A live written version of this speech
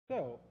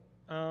So,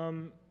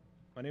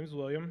 my name is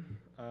William.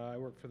 I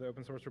work for the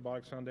Open Source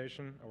Robotics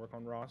Foundation. I work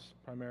on ROS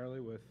primarily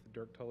with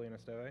Dirk, Tully, and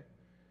Esteve.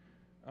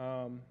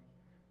 In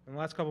the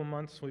last couple of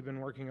months, we've been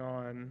working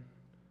on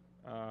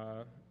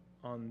our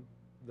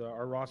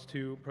ROS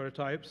 2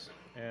 prototypes,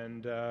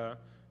 and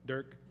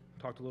Dirk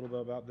talked a little bit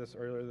about this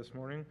earlier this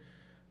morning.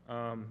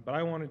 But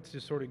I wanted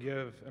to sort of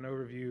give an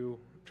overview,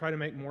 try to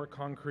make more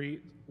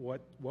concrete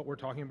what we're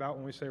talking about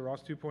when we say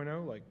ROS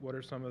 2.0, like what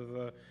are some of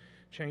the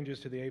changes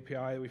to the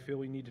API that we feel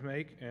we need to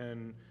make,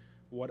 and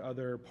what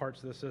other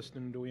parts of the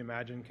system do we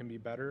imagine can be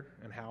better,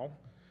 and how.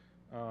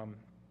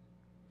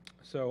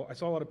 So I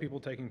saw a lot of people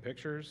taking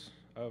pictures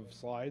of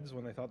slides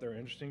when they thought they were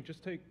interesting.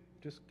 Just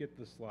get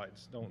the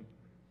slides.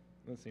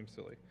 That seems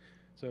silly.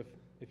 So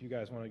if you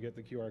guys want to get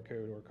the QR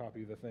code or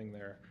copy the thing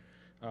there,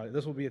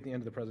 this will be at the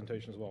end of the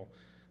presentation as well.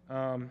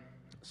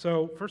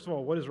 So first of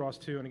all, what is ROS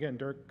 2? And again,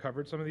 Dirk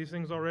covered some of these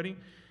things already.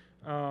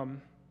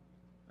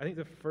 I think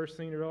the first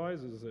thing to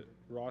realize is that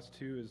ROS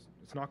 2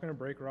 it's not going to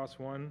break ROS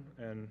 1,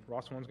 and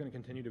ROS 1 is going to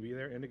continue to be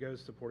there. Indigo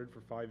is supported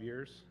for 5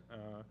 years,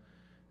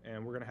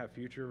 and we're going to have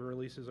future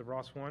releases of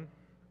ROS 1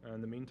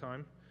 in the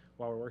meantime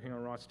while we're working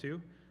on ROS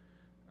 2.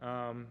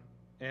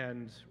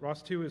 And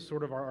ROS 2 is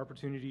sort of our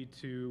opportunity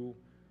to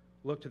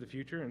look to the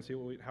future and see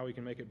how we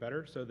can make it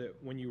better, so that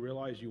when you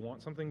realize you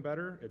want something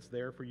better, it's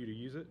there for you to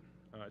use it.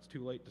 It's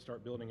too late to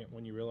start building it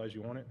when you realize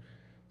you want it,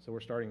 so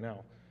we're starting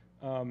now.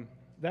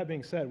 That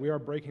being said, we are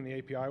breaking the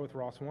API with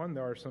ROS 1.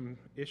 There are some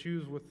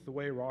issues with the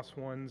way ROS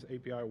 1's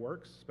API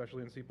works,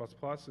 especially in C++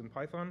 and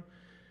Python,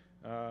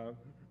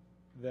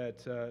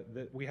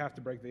 that we have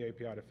to break the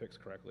API to fix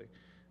correctly.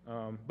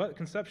 But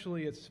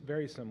conceptually, it's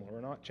very similar.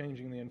 We're not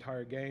changing the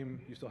entire game.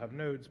 You still have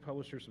nodes,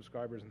 publishers,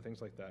 subscribers, and things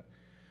like that.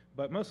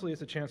 But mostly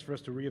it's a chance for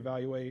us to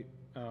reevaluate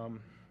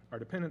our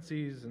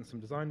dependencies and some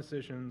design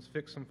decisions,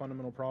 fix some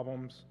fundamental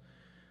problems.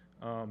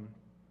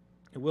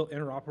 It will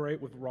interoperate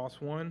with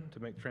ROS 1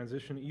 to make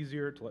transition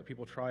easier, to let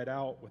people try it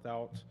out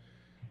without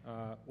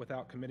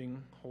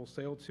committing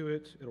wholesale to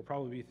it. It'll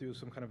probably be through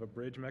some kind of a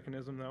bridge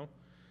mechanism, though.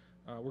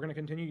 We're going to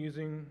continue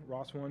using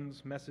ROS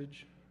 1's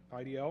message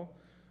IDL,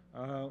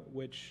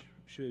 which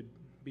should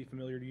be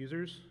familiar to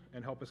users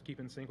and help us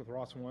keep in sync with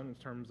ROS 1 in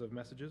terms of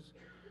messages.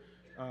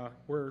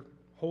 We're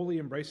wholly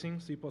embracing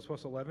C++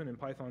 11 and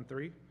Python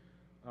 3,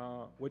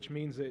 which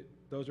means that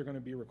those are going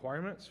to be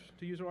requirements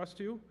to use ROS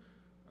 2.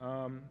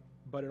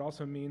 But it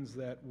also means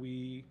that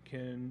we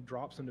can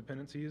drop some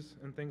dependencies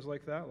and things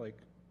like that. Like,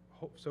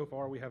 so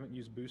far we haven't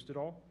used boost at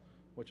all,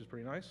 which is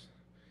pretty nice.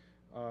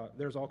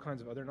 There's all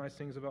kinds of other nice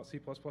things about C++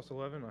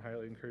 11 I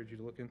highly encourage you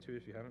to look into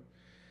if you haven't.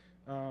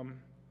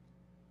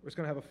 We're just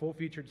going to have a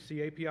full-featured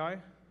C API.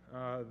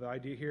 The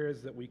idea here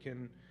is that we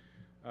can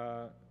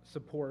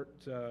support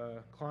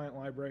client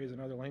libraries in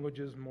other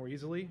languages more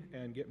easily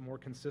and get more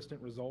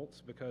consistent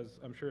results, because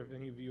I'm sure if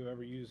any of you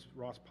ever use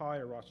ROS Pi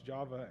or ROS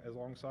Java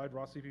alongside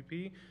ROS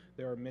CPP,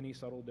 there are many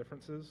subtle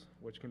differences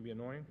which can be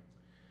annoying.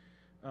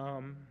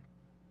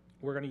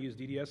 We're going to use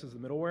DDS as the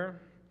middleware,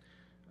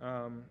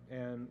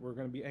 and we're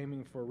going to be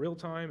aiming for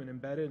real-time and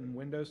embedded and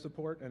Windows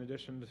support in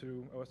addition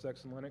to OS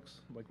X and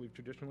Linux like we've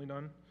traditionally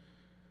done.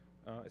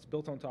 It's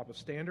built on top of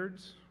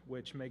standards,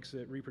 which makes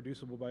it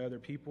reproducible by other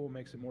people,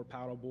 makes it more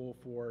palatable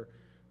for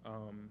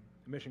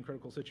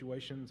mission-critical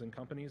situations and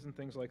companies and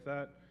things like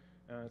that.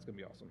 It's going to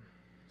be awesome.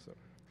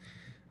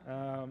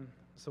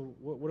 So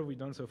what have we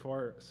done so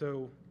far?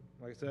 So,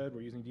 like I said,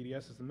 we're using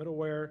DDS as the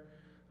middleware.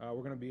 We're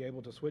going to be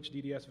able to switch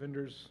DDS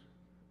vendors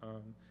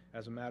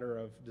as a matter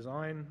of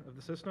design of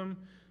the system,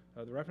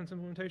 the reference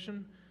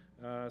implementation.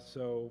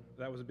 So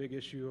that was a big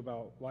issue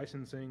about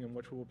licensing and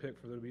which we'll pick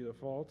for there to be the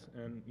default.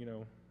 And,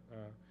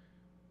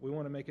 we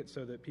want to make it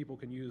so that people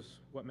can use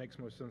what makes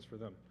most sense for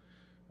them.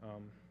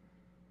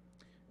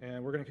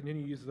 And we're going to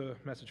continue to use the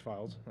message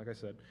files, like I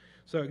said.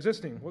 So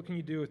existing, what can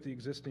you do with the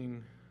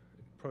existing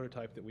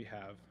prototype that we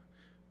have?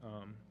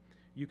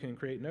 You can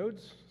create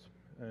nodes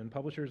and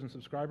publishers and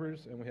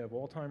subscribers, and we have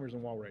wall timers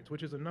and wall rates,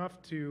 which is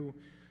enough to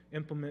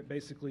implement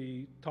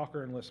basically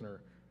talker and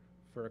listener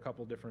for a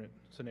couple different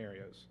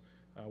scenarios,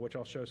 which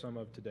I'll show some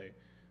of today.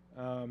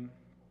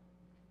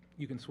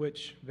 You can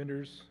switch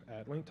vendors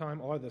at link time.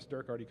 A lot of this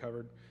Dirk already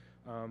covered.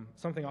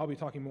 Something I'll be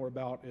talking more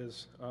about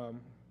is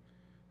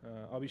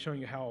I'll be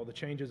showing you how the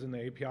changes in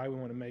the API we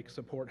want to make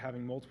support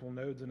having multiple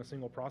nodes in a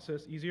single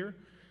process easier.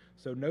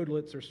 So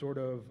nodelets are sort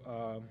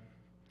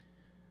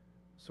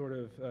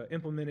of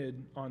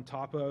implemented on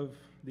top of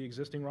the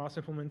existing ROS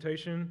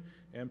implementation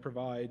and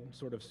provide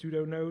sort of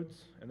pseudo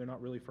nodes, and they're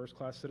not really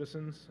first-class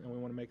citizens, and we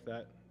want to make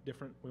that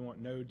different. We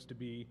want nodes to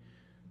be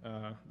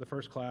the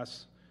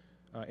first-class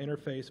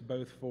interface,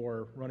 both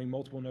for running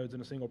multiple nodes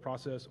in a single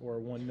process or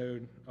one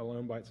node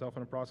alone by itself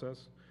in a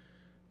process,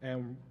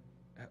 and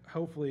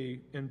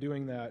hopefully in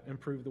doing that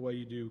improve the way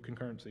you do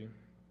concurrency.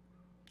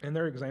 And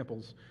there are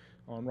examples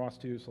on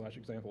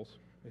ROS2/examples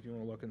if you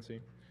want to look and see.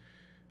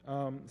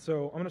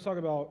 So I'm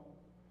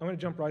going to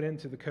jump right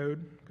into the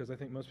code, because I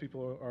think most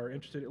people are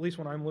interested. At least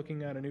when I'm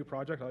looking at a new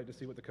project, I like to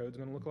see what the code's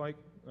going to look like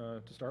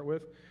to start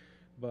with.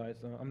 But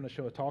I'm going to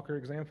show a talker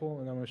example,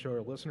 and I'm going to show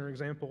a listener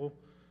example,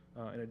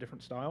 in a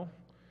different style.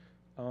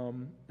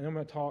 And I'm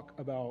going to talk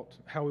about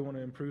how we want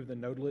to improve the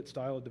nodelet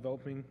style of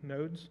developing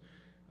nodes,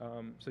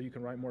 so you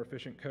can write more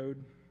efficient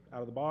code out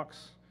of the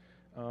box,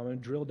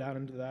 and drill down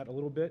into that a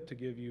little bit to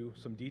give you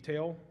some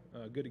detail,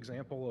 a good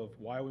example of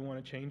why we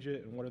want to change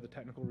it and what are the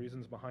technical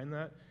reasons behind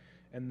that.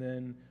 And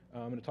then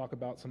I'm going to talk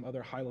about some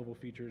other high-level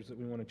features that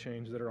we want to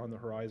change that are on the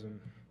horizon.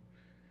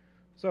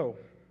 So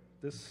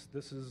this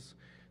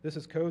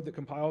is code that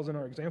compiles in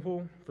our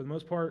example for the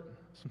most part,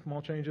 some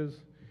small changes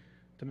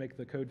to make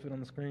the code fit on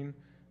the screen.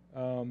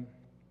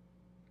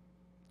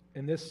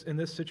 In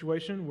this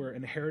situation, we're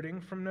inheriting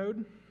from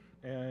Node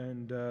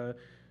and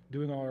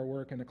doing all our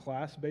work in a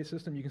class-based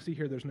system. You can see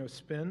here there's no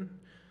spin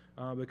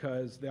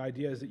because the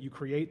idea is that you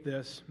create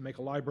this, make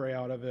a library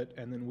out of it,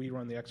 and then we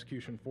run the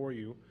execution for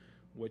you,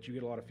 which you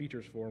get a lot of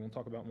features for, and we'll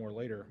talk about more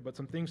later. But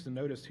some things to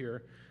notice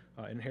here,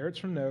 inherits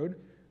from Node.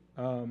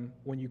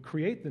 When you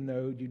create the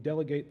node, you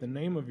delegate the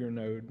name of your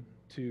node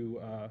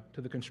to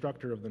the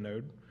constructor of the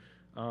node.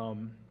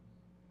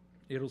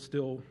 It'll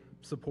still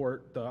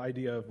support the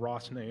idea of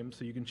ROS name,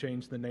 so you can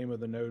change the name of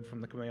the node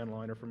from the command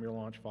line or from your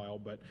launch file,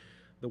 but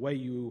the way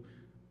you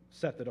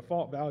set the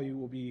default value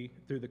will be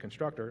through the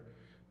constructor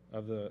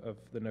of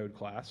the node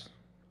class.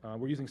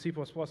 We're using C++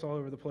 all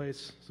over the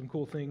place. Some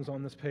cool things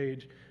on this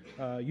page.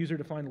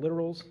 User-defined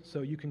literals,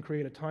 so you can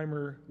create a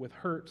timer with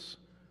hertz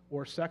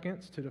or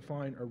seconds to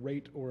define a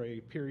rate or a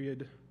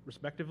period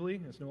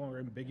respectively. It's no longer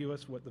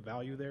ambiguous what the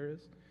value there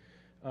is.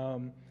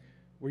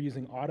 We're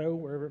using auto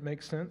wherever it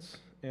makes sense,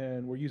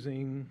 and we're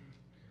using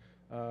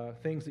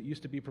things that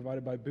used to be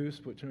provided by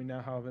Boost, which we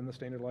now have in the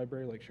standard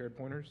library, like shared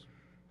pointers.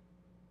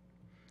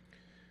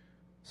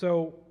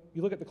 So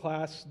you look at the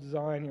class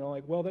design, you're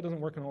like, well, that doesn't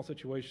work in all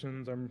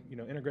situations. I'm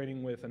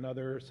integrating with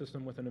another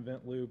system with an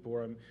event loop,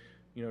 or I'm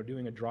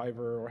doing a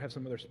driver, or have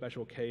some other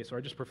special case, or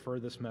I just prefer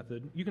this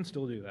method. You can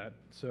still do that.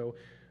 So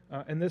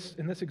in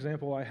this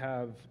example, I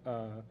have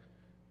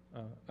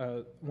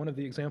one of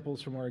the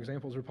examples from our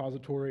examples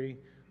repository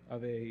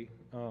of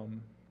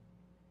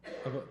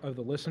of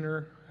the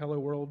listener hello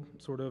world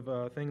sort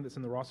of thing that's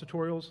in the ROS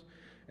tutorials.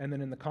 And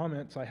then in the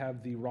comments, I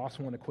have the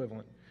ROS1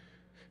 equivalent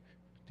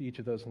to each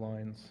of those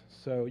lines.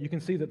 So you can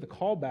see that the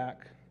callback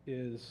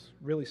is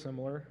really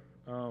similar,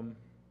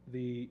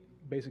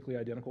 basically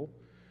identical.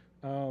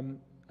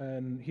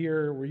 And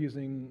here we're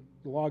using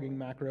the logging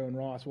macro in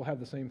ROS. We'll have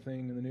the same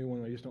thing in the new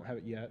one, I just don't have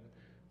it yet.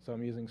 So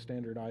I'm using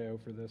standard IO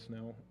for this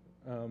now,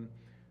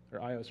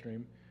 or IO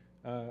stream.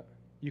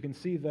 You can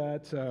see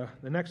that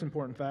the next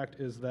important fact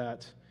is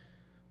that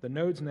the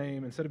node's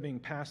name, instead of being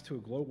passed to a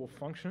global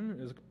function,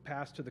 is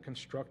passed to the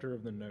constructor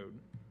of the node.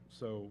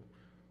 So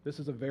this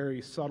is a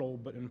very subtle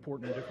but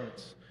important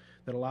difference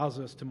that allows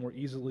us to more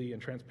easily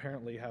and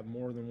transparently have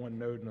more than one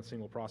node in a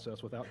single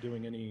process without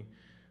doing any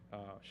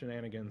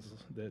shenanigans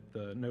that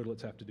the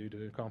nodelets have to do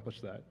to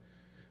accomplish that.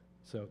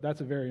 So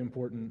that's a very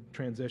important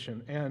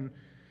transition. And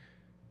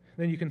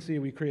then you can see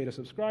we create a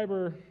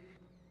subscriber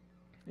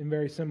in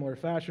very similar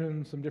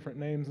fashion, some different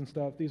names and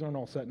stuff. These aren't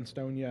all set in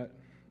stone yet.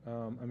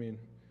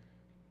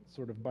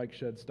 Sort of bike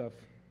shed stuff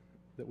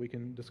that we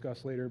can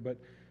discuss later, but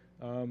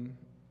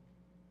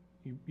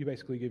you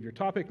basically give your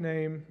topic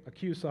name, a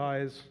queue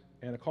size,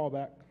 and a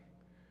callback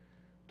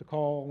to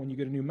call when you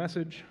get a new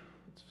message.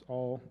 It's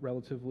all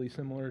relatively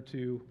similar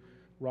to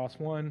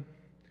ROS1.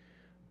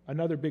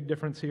 Another big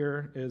difference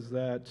here is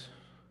that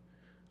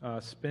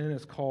spin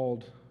is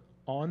called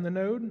on the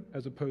node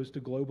as opposed to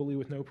globally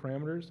with no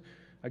parameters.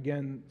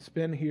 Again,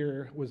 spin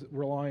here was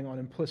relying on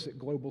implicit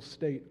global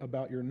state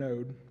about your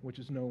node, which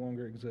no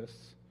longer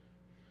exists.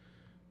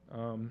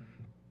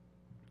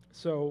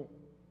 So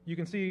you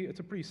can see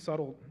it's a pretty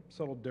subtle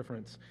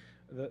difference.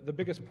 The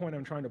biggest point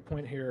I'm trying to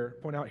point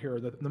out here,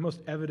 the most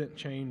evident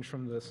change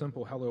from the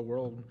simple hello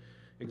world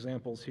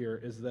examples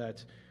here is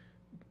that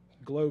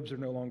nodes are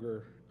no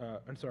longer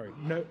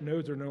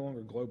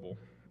global,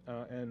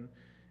 and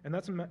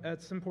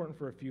that's important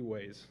for a few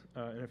ways.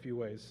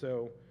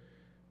 So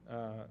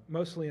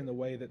mostly in the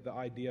way that the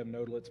idea of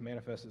nodelets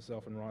manifests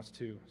itself in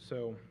ROS2.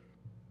 So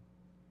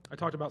I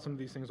talked about some of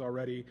these things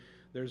already.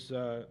 There's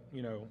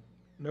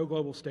no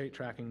global state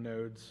tracking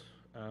nodes.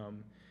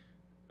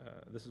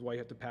 This is why you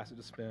have to pass it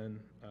to spin.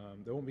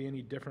 There won't be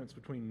any difference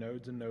between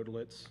nodes and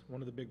nodelets.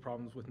 One of the big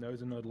problems with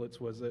nodes and nodelets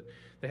was that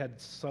they had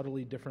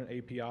subtly different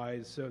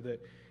APIs, so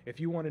that if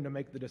you wanted to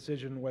make the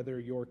decision whether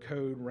your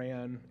code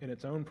ran in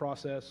its own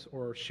process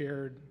or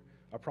shared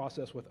a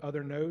process with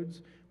other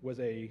nodes was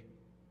a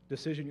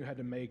decision you had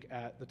to make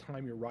at the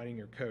time you're writing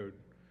your code.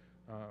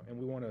 And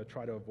we want to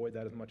try to avoid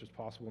that as much as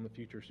possible in the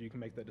future, so you can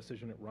make that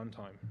decision at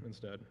runtime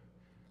instead,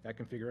 at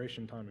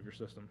configuration time of your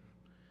system.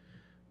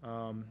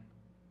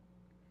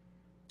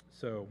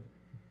 So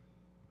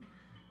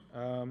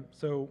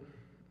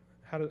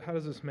how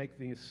does this make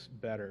these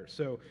better?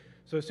 So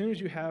as soon as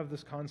you have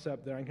this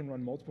concept that I can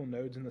run multiple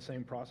nodes in the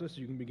same process,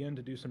 you can begin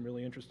to do some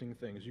really interesting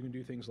things. You can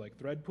do things like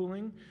thread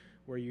pooling,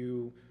 where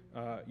you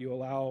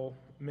allow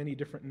many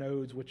different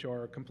nodes which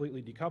are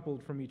completely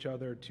decoupled from each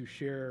other to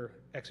share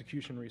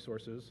execution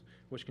resources,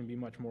 which can be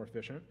much more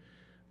efficient.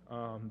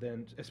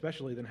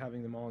 especially than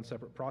having them all in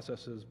separate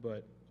processes,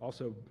 but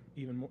also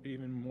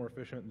even more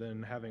efficient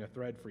than having a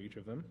thread for each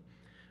of them.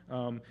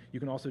 You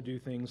can also do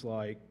things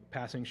like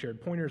passing shared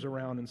pointers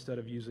around instead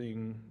of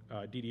using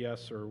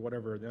DDS or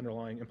whatever, the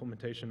underlying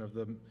implementation of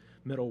the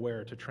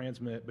middleware to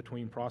transmit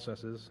between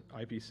processes,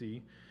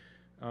 IPC,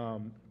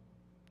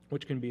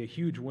 which can be a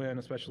huge win,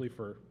 especially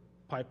for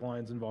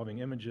pipelines involving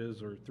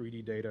images or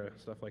 3D data,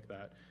 stuff like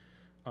that.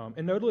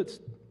 And Nodelets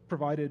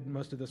provided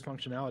most of this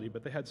functionality,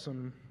 but they had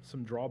some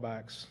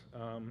drawbacks,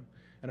 and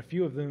a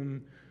few of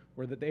them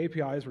were that the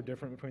APIs were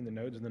different between the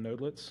nodes and the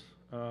Nodelets,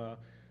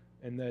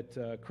 and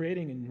that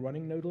creating and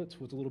running Nodelets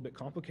was a little bit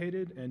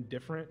complicated and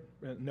different,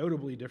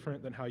 notably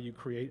different than how you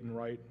create and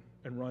write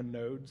and run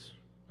nodes,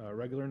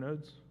 regular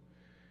nodes.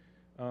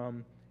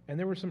 And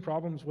there were some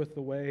problems with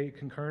the way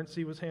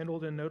concurrency was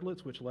handled in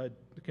Nodelets, which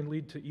can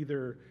lead to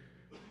either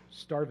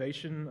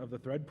starvation of the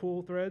thread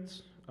pool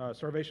threads,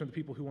 starvation of the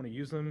people who want to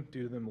use them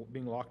due to them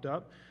being locked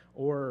up,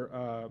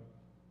 or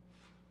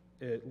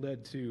it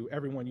led to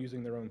everyone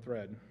using their own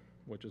thread,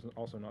 which is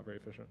also not very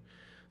efficient.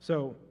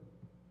 So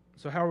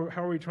how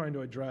are we trying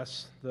to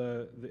address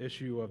the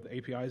issue of the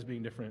APIs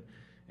being different?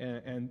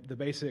 And the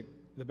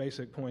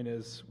basic point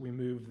is we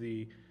move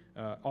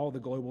all the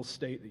global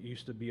state that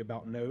used to be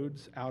about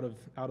nodes out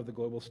of the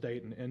global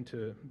state and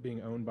into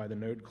being owned by the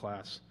node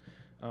class,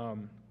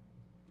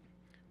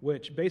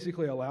 which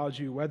basically allows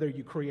you, whether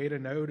you create a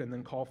node and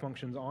then call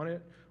functions on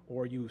it,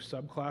 or you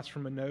subclass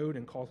from a node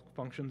and call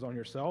functions on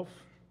yourself,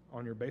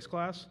 on your base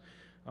class,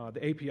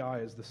 the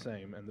API is the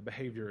same and the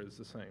behavior is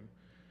the same.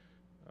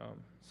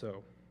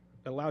 So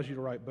it allows you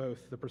to write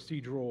both the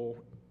procedural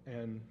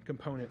and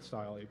component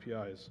style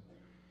APIs.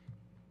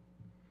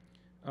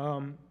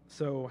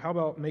 So how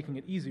about making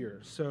it easier?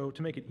 So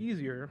to make it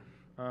easier,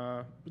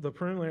 the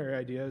preliminary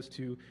idea is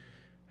to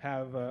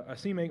have a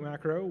CMake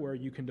macro where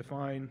you can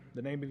define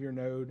the name of your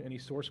node, any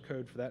source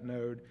code for that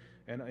node,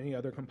 and any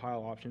other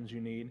compile options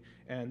you need.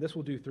 And this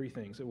will do three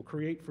things. It will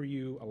create for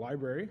you a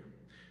library,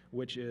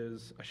 which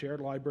is a shared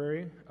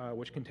library,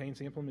 which contains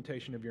the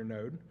implementation of your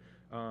node.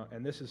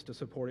 And this is to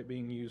support it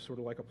being used sort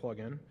of like a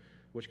plugin,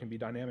 which can be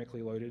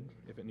dynamically loaded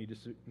if it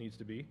needs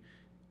to be.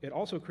 It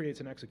also creates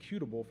an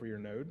executable for your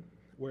node,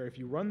 where if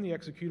you run the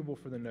executable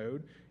for the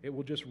node, it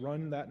will just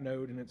run that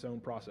node in its own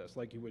process,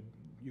 like you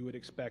would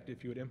expect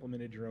if you had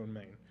implemented your own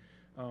main.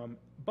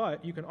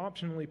 But you can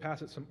optionally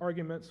pass it some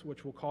arguments,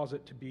 which will cause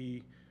it to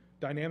be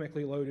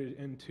dynamically loaded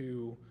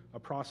into a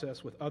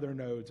process with other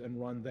nodes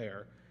and run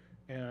there.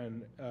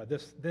 And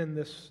then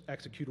this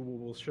executable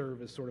will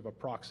serve as sort of a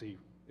proxy.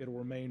 It'll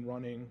remain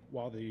running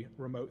while the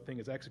remote thing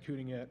is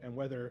executing it, and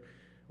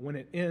when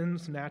it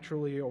ends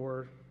naturally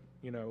or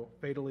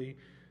fatally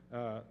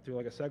through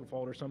like a seg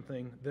fault or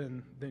something,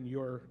 then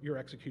your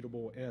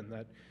executable will end.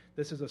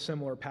 This is a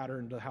similar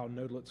pattern to how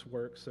Nodelets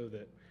work, so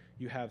that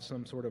you have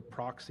some sort of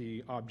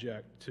proxy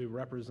object to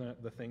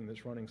represent the thing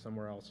that's running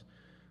somewhere else.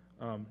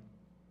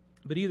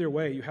 But either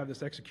way, you have this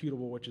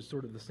executable, which is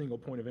sort of the single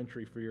point of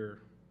entry for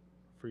your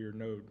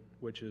node,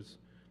 which is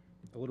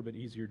a little bit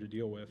easier to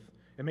deal with.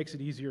 It makes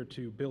it easier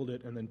to build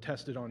it and then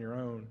test it on your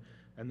own,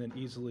 and then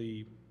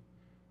easily,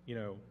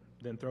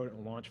 then throw it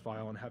in a launch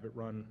file and have it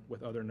run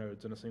with other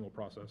nodes in a single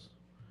process.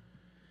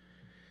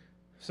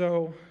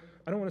 So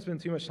I don't want to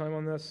spend too much time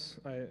on this.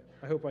 I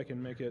hope I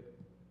can make it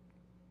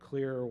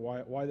clear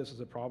why this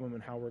is a problem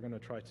and how we're going to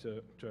try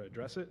to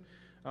address it.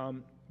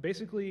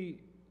 Basically,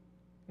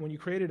 when you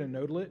created a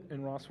nodelet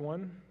in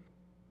ROS1,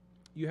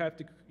 you have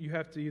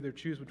to either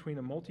choose between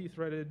a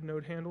multi-threaded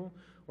node handle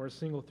or a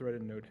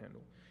single-threaded node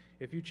handle.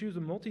 If you choose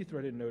a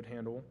multi-threaded node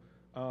handle,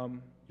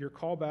 your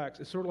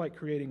callbacks, it's sort of like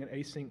creating an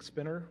async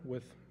spinner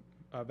with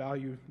a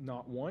value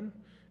not 1,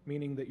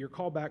 meaning that your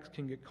callbacks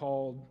can get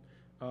called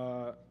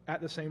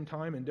at the same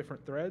time in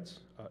different threads,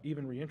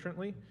 even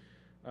reentrantly.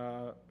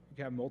 You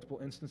can have multiple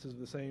instances of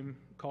the same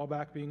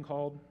callback being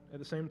called at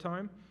the same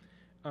time.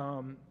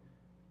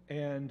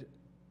 And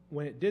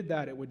when it did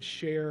that, it would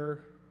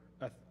share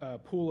a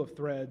pool of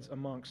threads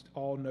amongst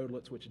all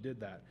nodelets which did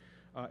that.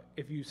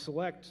 If you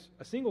select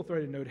a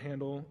single-threaded node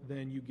handle,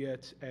 then you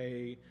get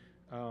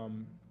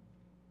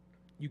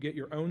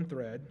your own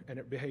thread, and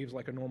it behaves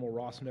like a normal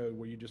ROS node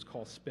where you just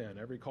call spin.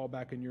 Every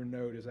callback in your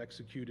node is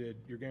executed.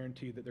 You're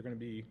guaranteed that they're going to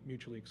be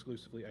mutually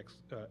exclusively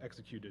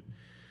executed,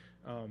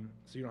 so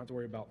you don't have to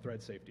worry about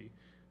thread safety.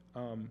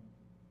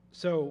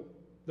 So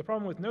the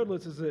problem with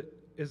nodelets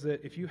is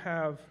that if you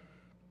have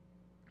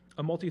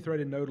a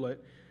multi-threaded nodelet,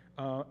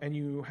 and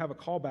you have a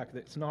callback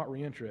that's not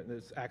reentrant,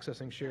 that's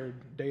accessing shared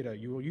data,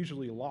 you will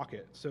usually lock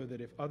it so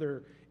that if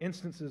other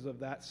instances of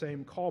that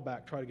same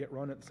callback try to get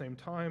run at the same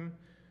time,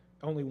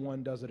 only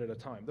one does it at a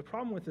time. The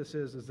problem with this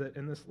is that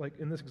in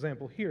this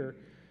example here,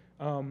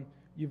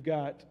 you've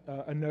got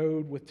a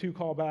node with 2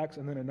 callbacks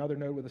and then another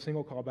node with a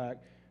single callback.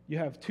 You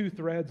have 2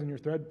 threads in your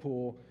thread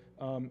pool.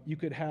 You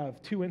could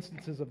have 2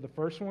 instances of the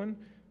first one.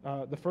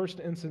 The first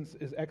instance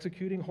is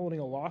executing, holding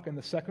a lock, and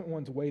the second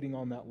one's waiting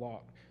on that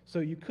lock. So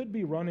you could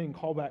be running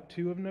callback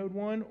 2 of node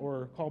 1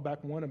 or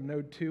callback 1 of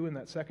node 2 in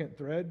that second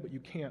thread, but you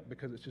can't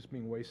because it's just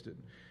being wasted.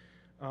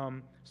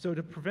 So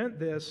to prevent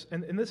this,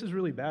 and this is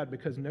really bad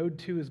because Node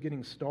 2 is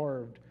getting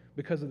starved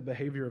because of the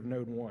behavior of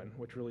Node 1,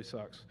 which really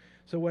sucks.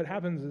 So what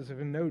happens is if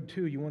in Node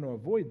 2 you want to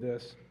avoid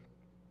this,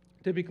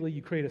 typically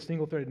you create a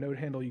single-threaded node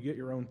handle, you get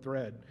your own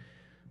thread.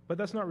 But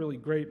that's not really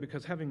great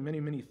because having many,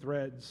 many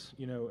threads,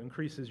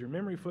 increases your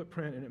memory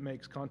footprint and it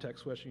makes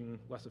context switching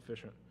less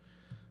efficient.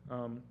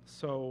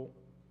 So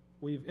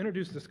we've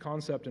introduced this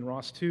concept in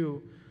ROS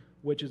 2,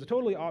 which is a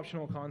totally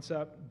optional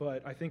concept,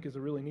 but I think is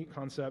a really neat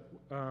concept,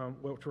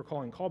 which we're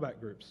calling callback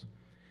groups.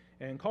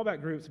 And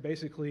callback groups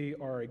basically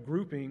are a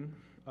grouping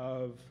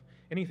of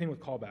anything with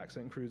callbacks.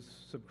 That includes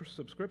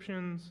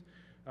subscriptions,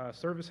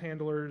 service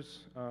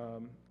handlers,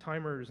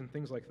 timers, and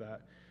things like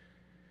that.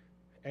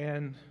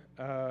 And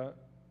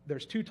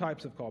there's two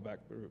types of callback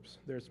groups.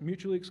 There's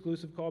mutually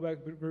exclusive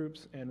callback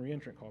groups and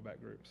reentrant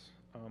callback groups.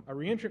 A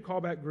reentrant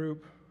callback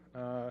group,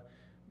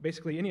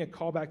 basically any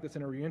callback that's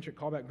in a reentrant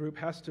callback group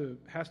has to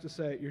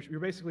say, you're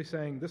basically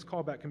saying this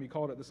callback can be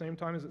called at the same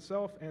time as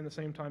itself and the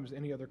same time as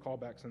any other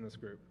callbacks in this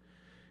group.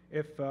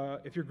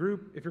 If your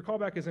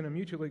callback is in a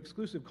mutually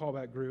exclusive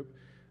callback group,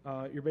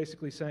 you're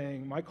basically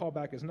saying my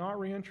callback is not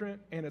reentrant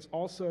and it's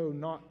also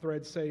not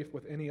thread safe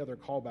with any other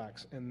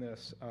callbacks in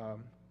this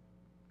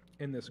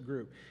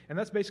group. And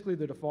that's basically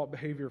the default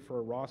behavior for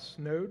a ROS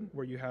node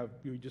where you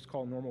just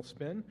call normal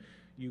spin.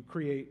 You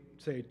create,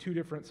 say, two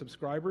different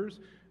subscribers.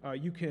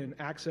 You can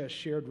access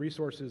shared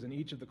resources in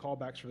each of the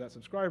callbacks for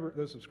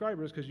those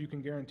subscribers, because you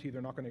can guarantee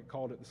they're not going to get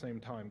called at the same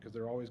time because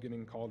they're always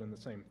getting called in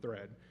the same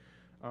thread.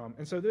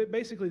 And so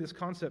basically this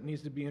concept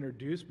needs to be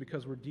introduced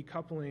because we're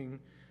decoupling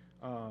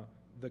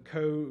the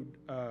code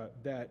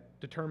that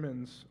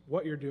determines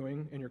what you're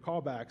doing in your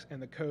callbacks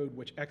and the code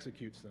which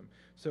executes them.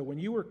 So when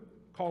you were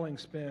calling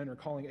spin or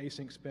calling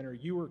async spinner,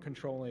 you were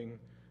controlling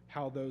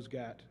how those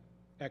get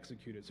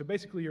executed. So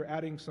basically you're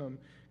adding some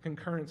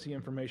concurrency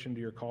information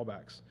to your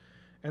callbacks.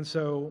 And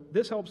so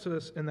this helps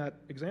us in that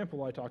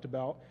example I talked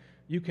about.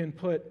 You can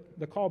put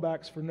the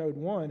callbacks for node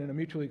 1 in a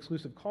mutually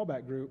exclusive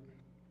callback group,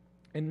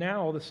 and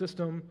now the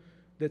system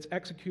that's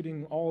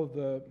executing all of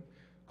the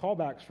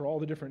callbacks for all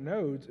the different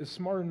nodes is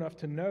smart enough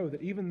to know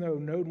that even though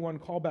node 1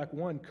 callback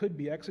 1 could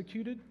be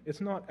executed, it's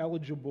not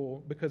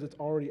eligible because it's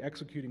already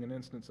executing an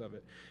instance of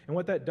it. And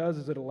what that does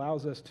is it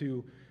allows us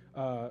to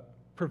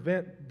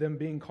prevent them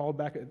being called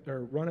back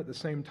or run at the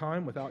same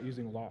time without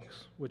using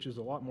locks, which is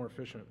a lot more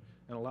efficient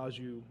and allows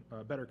you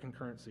better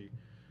concurrency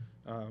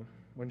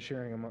when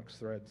sharing amongst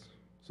threads.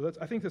 So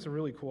I think that's a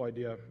really cool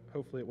idea.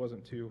 Hopefully it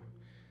wasn't too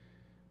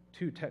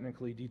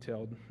technically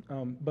detailed.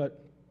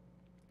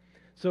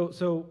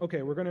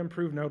 Okay, we're going to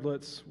improve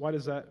nodelets. Why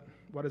does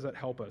that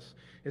help us?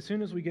 As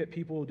soon as we get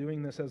people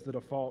doing this as the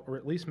default, or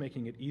at least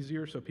making it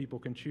easier so people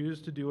can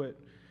choose to do it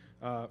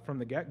from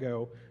the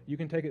get-go, you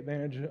can take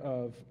advantage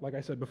of, like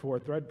I said before,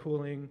 thread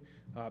pooling,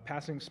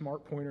 passing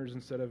smart pointers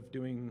instead of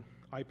doing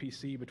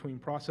IPC between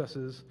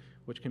processes,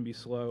 which can be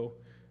slow.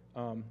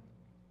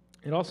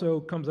 It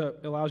also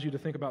allows you to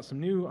think about some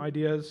new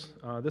ideas.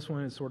 This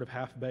one is sort of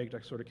half-baked, I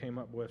sort of came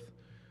up with,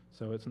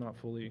 so it's not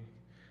fully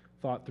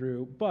thought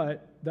through.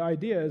 But the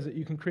idea is that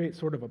you can create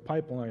sort of a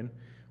pipeline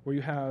where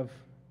you have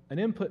an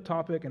input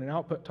topic and an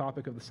output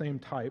topic of the same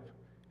type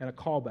and a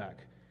callback.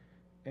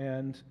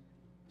 And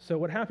so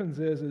what happens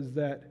is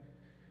that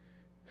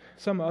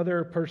some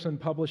other person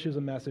publishes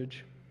a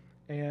message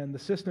and the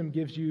system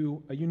gives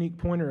you a unique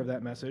pointer of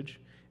that message.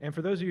 And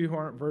for those of you who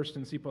aren't versed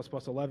in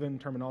C++11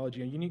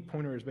 terminology, a unique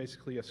pointer is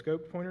basically a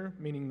scope pointer,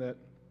 meaning that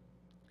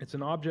it's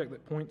an object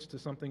that points to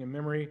something in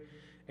memory,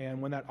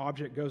 and when that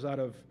object goes out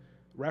of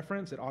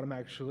reference, it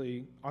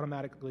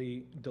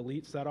automatically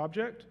deletes that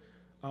object.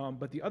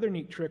 But the other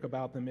neat trick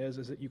about them is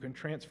that you can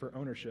transfer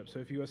ownership. So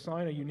if you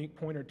assign a unique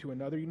pointer to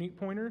another unique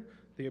pointer,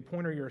 the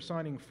pointer you're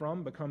assigning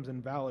from becomes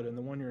invalid and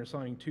the one you're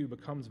assigning to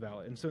becomes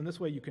valid. And so in this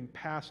way, you can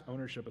pass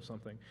ownership of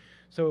something.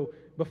 So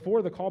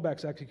before the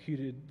callback's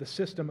executed, the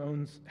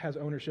system has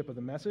ownership of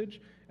the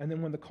message. And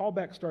then when the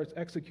callback starts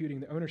executing,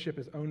 the ownership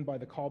is owned by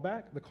the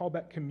callback. The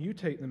callback can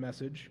mutate the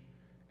message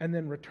and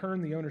then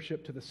return the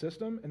ownership to the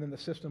system, and then the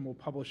system will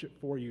publish it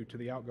for you to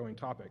the outgoing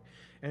topic.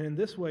 And in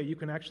this way, you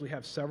can actually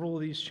have several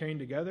of these chained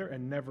together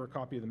and never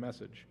copy the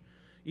message.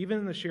 Even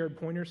in the shared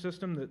pointer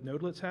system that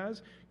Nodelets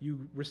has,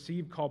 you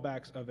receive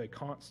callbacks of a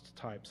const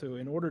type. So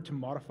in order to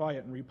modify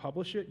it and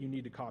republish it, you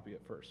need to copy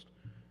it first.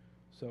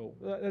 So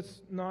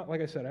that's not, like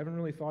I said, I haven't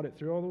really thought it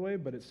through all the way,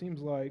 but it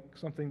seems like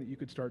something that you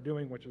could start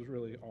doing, which is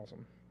really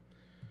awesome.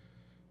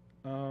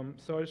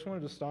 So I just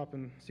wanted to stop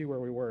and see where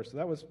we were. So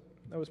that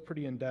was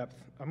pretty in-depth.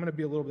 I'm going to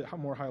be a little bit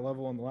more high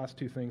level on the last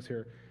two things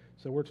here.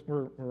 So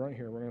we're right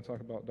here. We're going to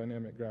talk about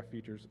dynamic graph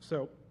features.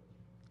 So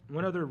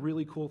one other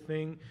really cool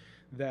thing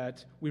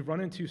that we've run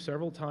into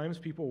several times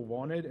people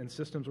wanted and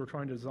systems we're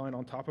trying to design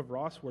on top of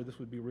ROS where this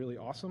would be really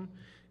awesome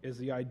is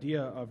the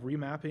idea of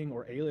remapping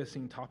or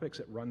aliasing topics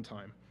at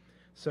runtime.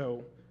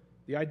 So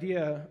the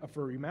idea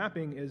for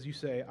remapping is you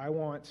say, I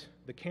want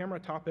the camera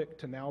topic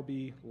to now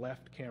be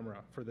left camera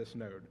for this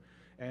node.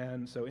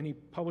 And so any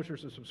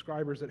publishers or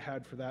subscribers that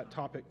had for that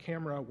topic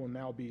camera will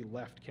now be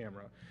left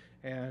camera.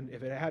 And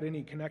if it had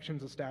any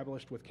connections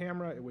established with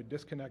camera, it would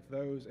disconnect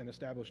those and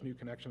establish new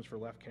connections for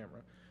left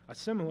camera. A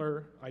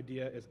similar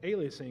idea is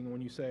aliasing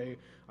when you say,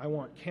 I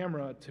want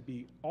camera to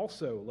be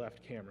also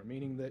left camera,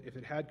 meaning that if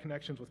it had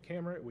connections with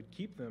camera, it would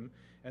keep them,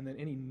 and then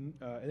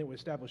and it would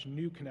establish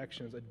new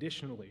connections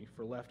additionally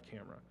for left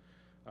camera,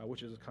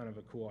 which is kind of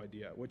a cool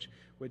idea, which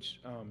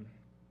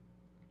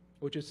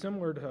is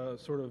similar to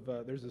sort of,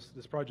 there's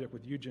this project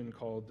with Eugen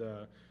called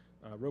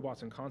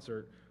Robots in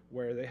Concert,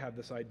 where they have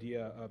this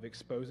idea of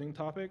exposing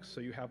topics. So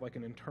you have like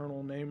an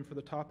internal name for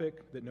the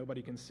topic that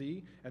nobody can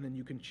see, and then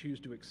you can choose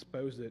to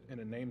expose it in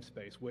a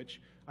namespace, which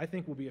I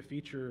think will be a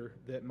feature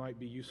that might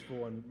be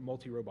useful in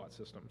multi-robot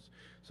systems.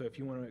 So if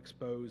you want to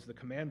expose the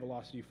command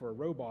velocity for a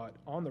robot,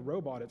 on the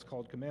robot it's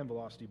called command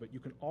velocity, but you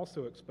can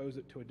also expose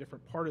it to a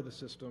different part of the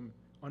system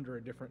under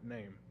a different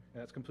name,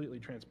 and that's completely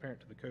transparent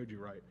to the code you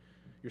write.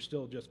 You're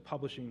still just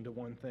publishing to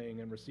one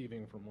thing and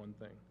receiving from one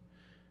thing.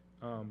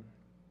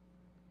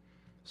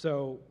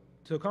 So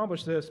to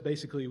accomplish this,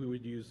 basically we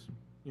would use,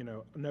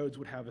 nodes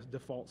would have a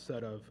default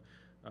set of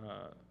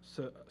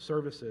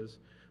services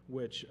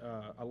which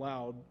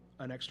allowed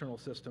an external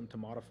system to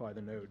modify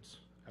the nodes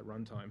at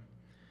runtime.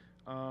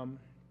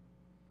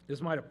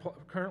 This might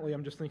currently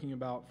I'm just thinking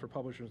about for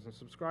publishers and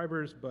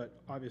subscribers, but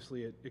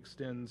obviously it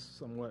extends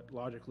somewhat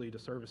logically to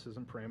services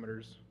and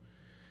parameters.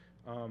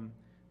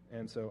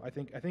 And so I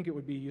think it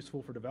would be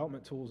useful for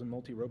development tools and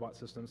multi-robot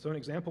systems. So an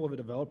example of a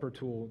developer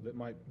tool that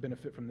might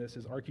benefit from this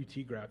is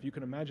RQT graph. You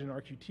can imagine an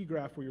RQT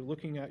graph where you're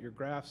looking at your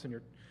graphs and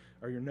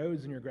your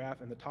nodes in your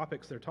graph and the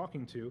topics they're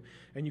talking to,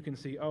 and you can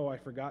see, oh, I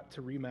forgot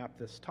to remap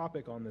this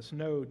topic on this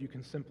node. You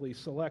can simply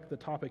select the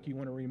topic you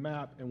want to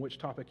remap and which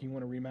topic you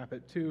want to remap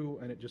it to,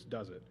 and it just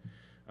does it.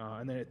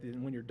 And then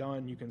when you're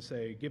done, you can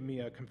say, give me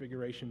a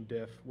configuration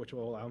diff, which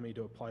will allow me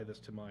to apply this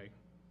to my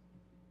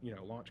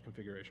launch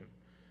configuration.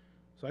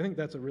 So I think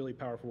that's a really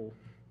powerful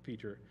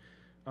feature.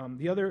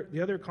 The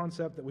other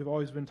concept that we've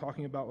always been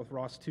talking about with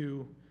ROS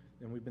 2,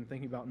 and we've been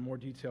thinking about in more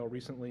detail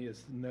recently,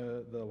 is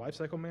the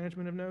lifecycle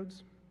management of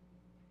nodes.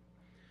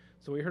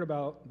 So we heard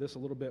about this a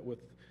little bit with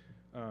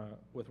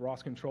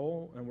ROS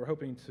control, and we're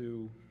hoping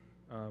to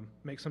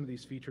make some of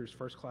these features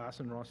first class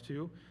in ROS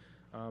 2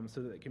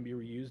 so that it can be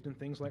reused in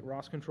things like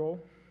ROS control.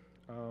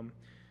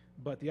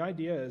 But the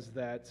idea is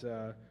that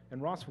in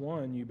ROS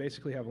 1, you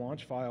basically have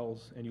launch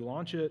files, and you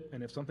launch it,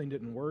 and if something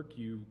didn't work,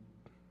 you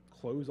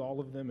close all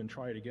of them and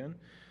try it again.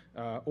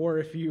 Or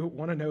if you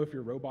want to know if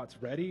your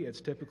robot's ready,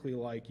 it's typically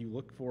like you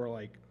look for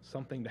like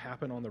something to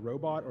happen on the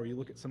robot, or you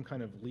look at some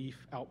kind of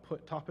leaf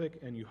output topic,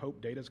 and you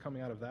hope data's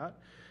coming out of that.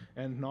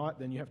 And if not,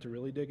 then you have to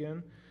really dig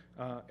in.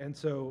 And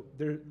so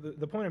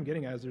the point I'm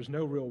getting at is there's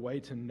no real way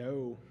to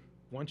know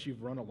once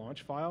you've run a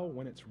launch file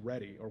when it's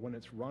ready, or when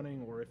it's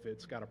running, or if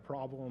it's got a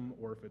problem,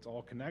 or if it's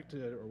all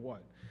connected, or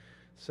what.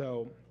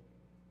 So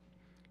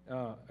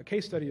a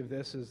case study of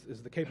this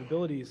is the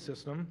capabilities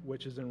system,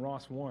 which is in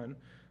ROS 1.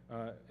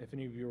 If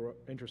any of you are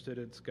interested,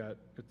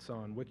 it's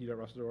on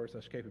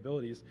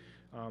wiki.ros.org/capabilities.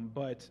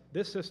 But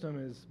this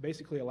system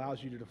basically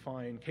allows you to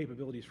define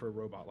capabilities for a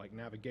robot, like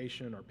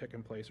navigation or pick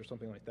and place or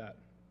something like that.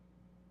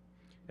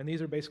 And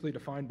these are basically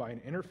defined by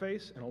an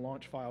interface and a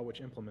launch file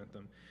which implement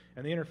them.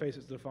 And the interface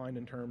is defined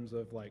in terms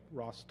of like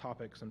ROS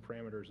topics and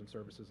parameters and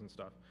services and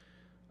stuff.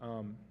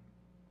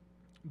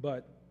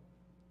 But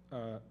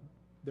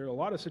there are a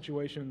lot of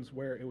situations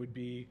where it would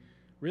be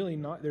really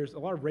not, there's a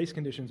lot of race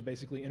conditions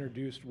basically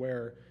introduced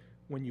where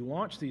when you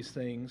launch these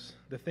things,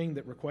 the thing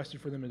that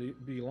requested for them to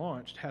be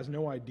launched has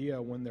no idea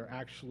when they're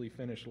actually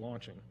finished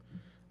launching.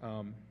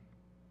 And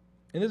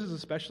this is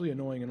especially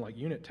annoying in like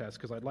unit tests,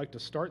 because I'd like to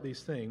start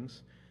these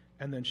things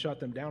and then shut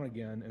them down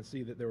again and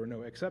see that there were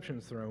no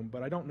exceptions thrown,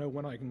 but I don't know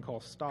when I can call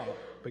stop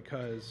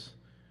because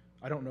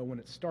I don't know when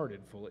it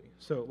started fully.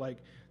 So like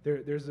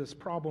there's this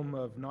problem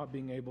of not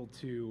being able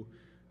to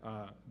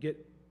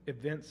get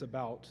events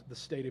about the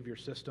state of your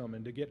system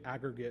and to get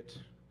aggregate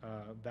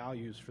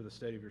values for the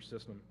state of your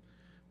system,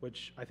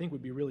 which I think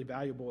would be really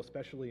valuable,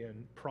 especially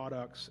in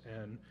products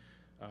and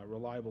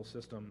reliable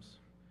systems.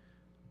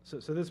 So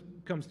this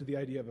comes to the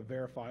idea of a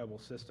verifiable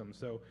system.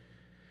 So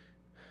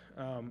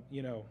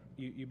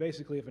you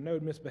basically, if a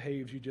node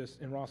misbehaves,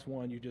 in ROS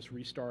 1, you just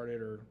restart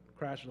it or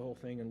crash the whole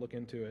thing and look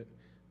into it.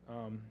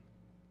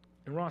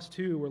 In ROS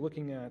 2, we're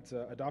looking at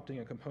adopting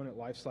a component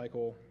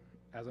lifecycle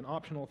as an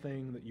optional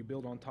thing that you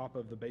build on top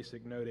of the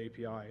basic node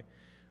API.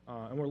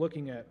 And we're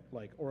looking at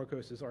like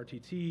Oracos's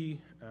RTT,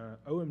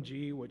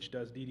 OMG, which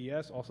does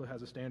DDS, also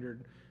has a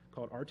standard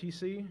called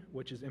RTC,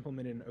 which is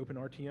implemented in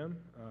OpenRTM,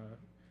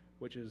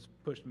 which is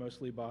pushed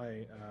mostly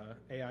by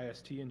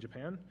AIST in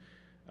Japan.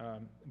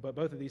 But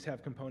both of these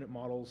have component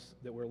models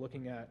that we're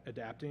looking at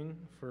adapting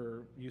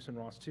for use in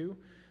ROS 2.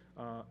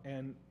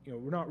 And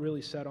we're not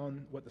really set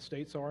on what the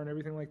states are and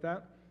everything like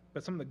that,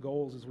 but some of the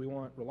goals is we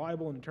want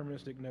reliable and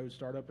deterministic node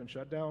startup and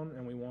shutdown,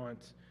 and we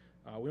want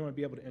to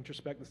be able to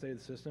introspect the state of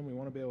the system. We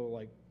want to be able to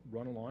like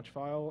run a launch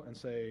file and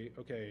say,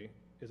 okay,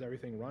 is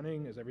everything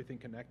running? Is everything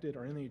connected?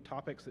 Are any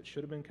topics that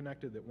should have been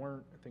connected that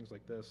weren't? Things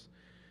like this.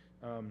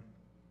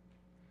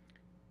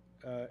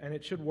 and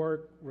it should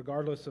work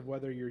regardless of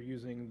whether you're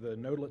using the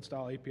nodelet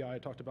style API I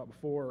talked about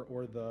before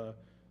or the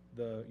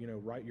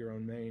write your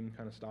own main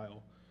kind of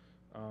style.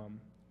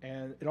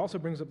 And it also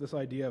brings up this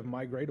idea of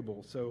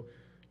migratable. So,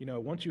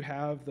 once you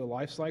have the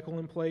lifecycle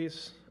in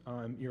place,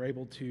 you're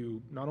able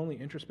to not only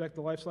introspect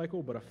the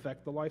lifecycle, but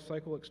affect the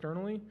lifecycle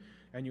externally.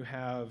 And you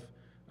have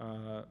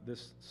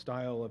this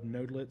style of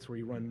nodelets where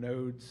you run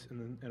nodes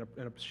in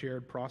a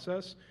shared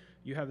process.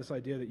 You have this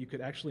idea that you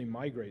could actually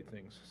migrate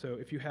things. So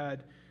if you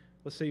had,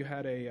 let's say you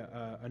had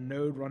a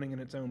node running in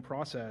its own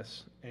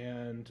process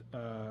and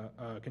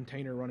a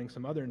container running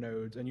some other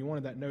nodes, and you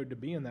wanted that node to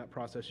be in that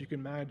process, you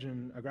can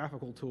imagine a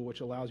graphical tool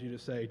which allows you to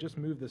say, just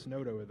move this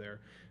node over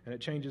there. And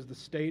it changes the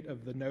state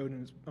of the node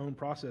in its own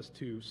process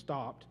to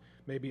stopped.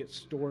 Maybe it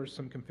stores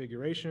some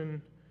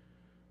configuration,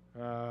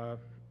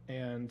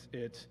 and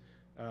it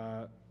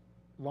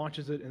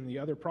launches it in the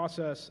other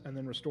process, and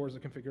then restores the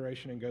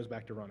configuration and goes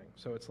back to running.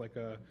 So it's like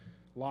a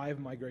live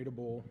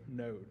migratable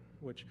node,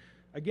 which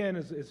again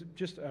is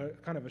just a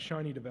kind of a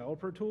shiny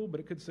developer tool, but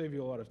it could save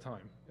you a lot of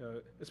time,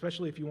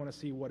 especially if you want to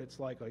see what it's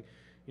like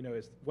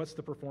what's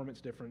the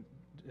performance difference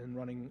in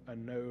running a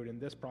node in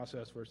this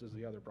process versus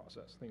the other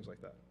process, things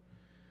like that.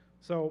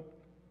 So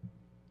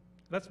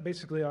that's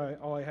basically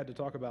all I had to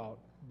talk about.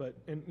 But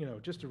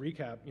just to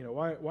recap,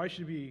 why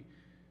should we be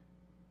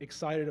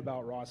excited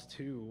about ROS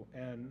 2?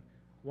 And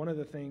one of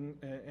the things,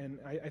 and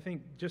I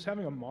think just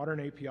having a modern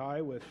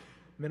API with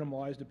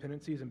minimalized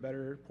dependencies and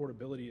better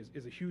portability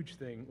is a huge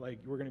thing. Like,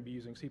 we're going to be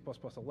using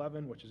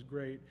C++11, which is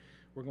great.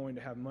 We're going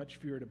to have much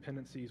fewer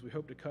dependencies. We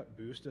hope to cut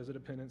boost as a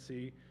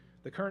dependency.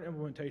 The current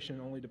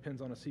implementation only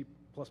depends on a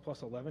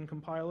C++11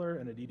 compiler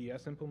and a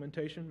DDS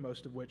implementation,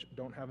 most of which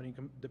don't have any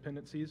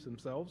dependencies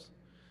themselves,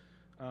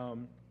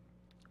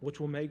 which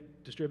will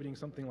make distributing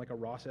something like a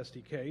ROS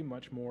SDK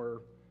much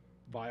more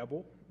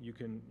viable. You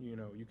can,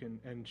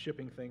 and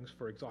shipping things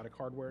for exotic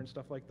hardware and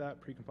stuff like that,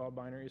 precompiled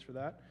binaries for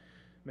that,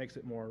 makes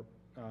it more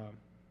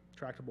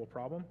tractable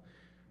problem.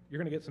 You're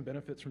going to get some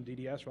benefits from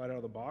DDS right out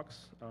of the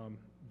box.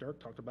 Dirk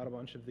talked about a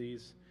bunch of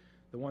these.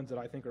 The ones that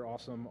I think are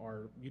awesome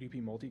are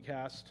UDP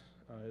multicast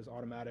is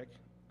automatic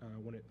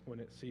when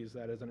it sees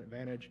that as an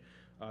advantage.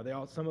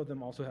 Some of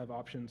them also have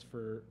options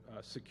for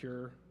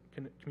secure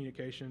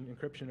communication,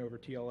 encryption over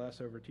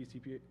TLS over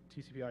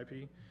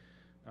TCP/IP.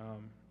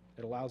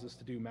 It allows us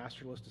to do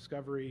masterless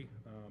discovery,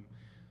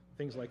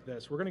 things like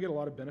this. We're going to get a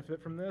lot of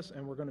benefit from this,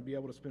 and we're going to be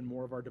able to spend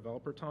more of our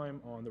developer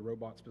time on the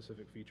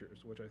robot-specific features,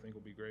 which I think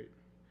will be great.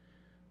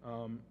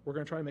 We're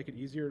going to try to make it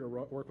easier to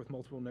work with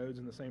multiple nodes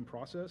in the same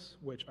process,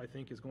 which I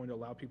think is going to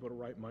allow people to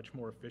write much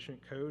more efficient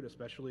code,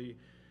 especially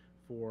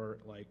for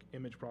like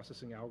image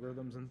processing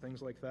algorithms and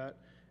things like that.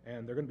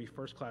 And they're going to be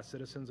first-class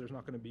citizens. There's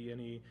not going to be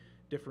any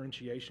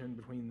differentiation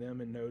between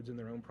them and nodes in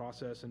their own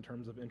process in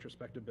terms of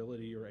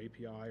introspectability or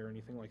API or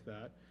anything like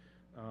that.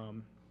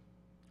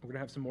 We're going to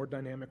have some more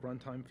dynamic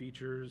runtime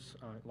features,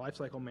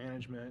 lifecycle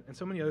management, and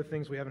so many other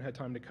things we haven't had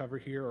time to cover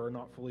here or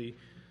not fully,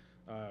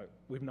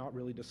 we've not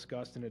really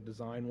discussed in a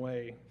design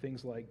way.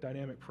 Things like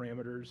dynamic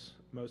parameters.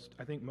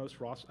 I think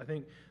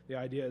the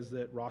idea is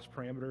that ROS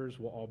parameters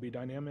will all be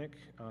dynamic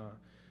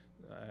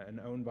and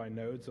owned by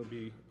nodes.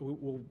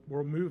 We'll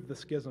remove the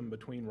schism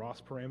between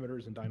ROS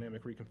parameters and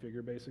dynamic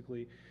reconfigure,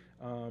 basically.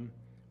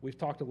 We've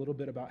talked a little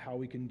bit about how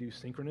we can do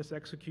synchronous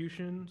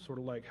execution, sort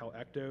of like how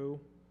Ecto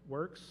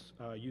works,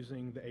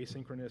 using the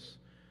asynchronous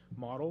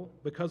model.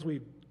 Because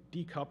we've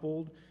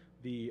decoupled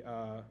the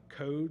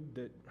code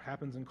that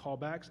happens in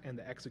callbacks and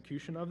the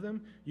execution of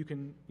them, you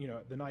can,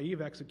 the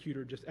naive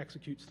executor just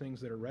executes things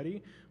that are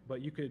ready, but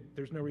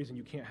there's no reason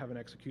you can't have an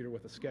executor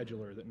with a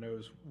scheduler that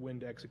knows when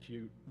to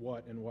execute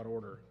what in what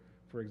order,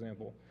 for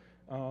example.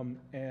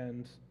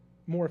 And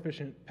more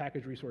efficient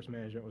package resource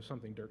management was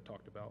something Dirk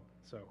talked about.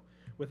 So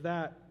with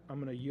that, I'm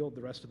going to yield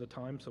the rest of the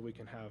time so we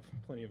can have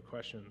plenty of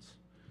questions.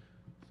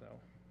 So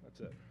that's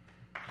it.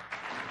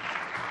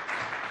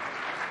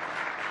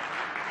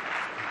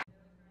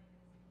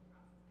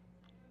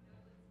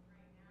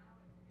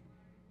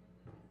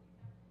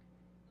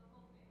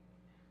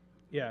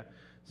 Yeah,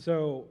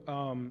 so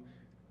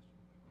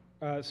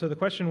so the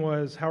question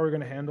was how we're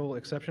going to handle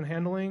exception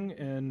handling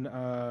in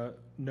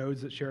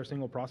nodes that share a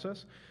single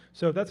process.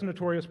 So that's a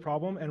notorious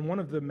problem, and one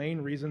of the main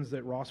reasons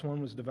that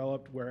ROS1 was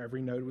developed where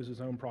every node was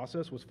its own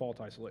process was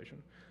fault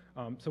isolation.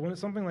 So when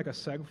it's something like a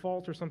seg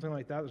fault or something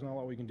like that, there's not a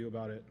lot we can do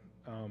about it,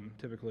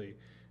 typically.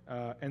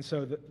 And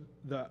so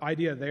the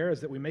idea there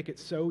is that we make it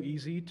so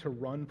easy to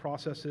run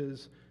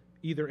processes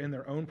either in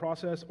their own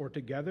process or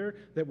together,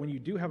 that when you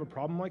do have a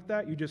problem like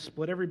that, you just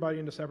split everybody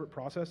into separate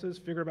processes,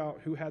 figure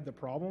out who had the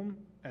problem,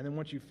 and then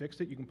once you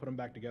fixed it, you can put them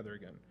back together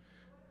again.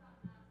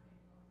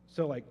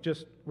 So like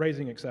just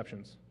raising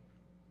exceptions.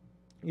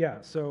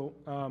 Yeah, so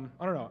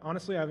I don't know.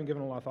 Honestly, I haven't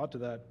given a lot of thought to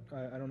that.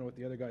 I don't know what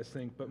the other guys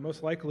think, but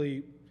most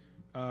likely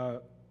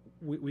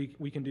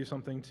we can do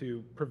something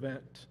to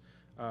prevent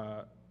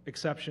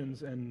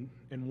exceptions in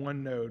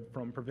one node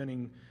from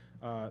preventing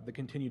the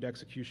continued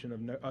execution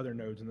of other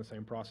nodes in the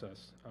same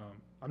process.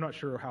 I'm not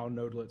sure how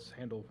nodelets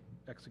handle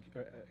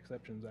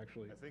exceptions,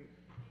 actually.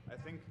 I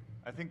think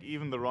I think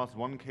even the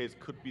ROS1 case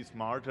could be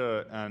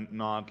smarter and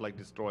not like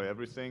destroy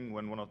everything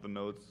when one of the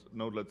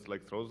nodelets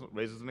like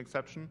raises an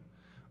exception.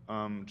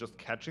 Just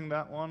catching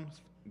that one,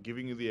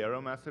 giving you the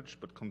error message,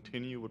 but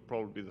continue would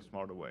probably be the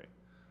smarter way.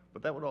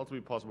 But that would also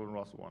be possible in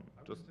ROS1.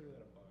 Just consider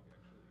that a bug,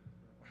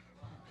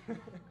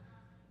 actually.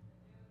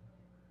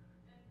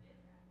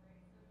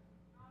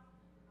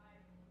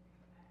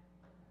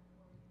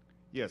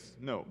 yes,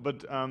 no,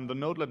 but the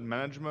nodelet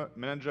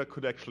manager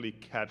could actually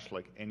catch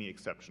like any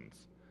exceptions,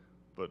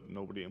 but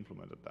nobody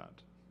implemented that.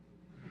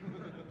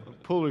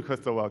 Pull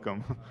requests are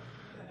welcome.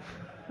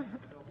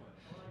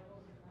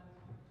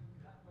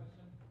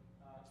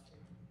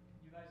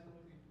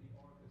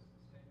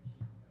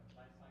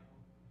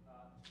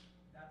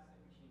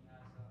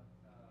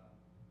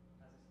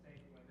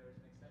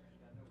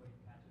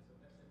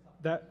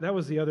 That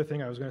was the other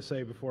thing I was going to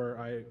say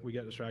before we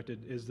get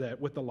distracted, is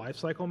that with the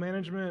lifecycle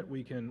management,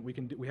 we'll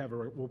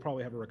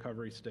probably have a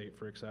recovery state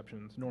for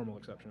exceptions, normal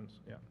exceptions.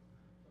 Yeah.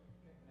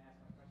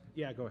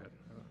 Yeah, go ahead. When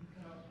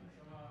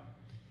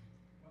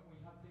you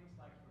have things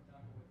like, for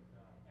example, with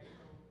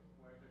Echo,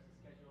 where there's a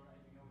scheduler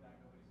and you know that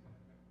nobody's going to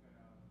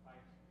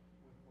fight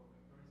for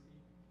concurrency,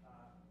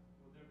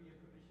 will there be a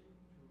provision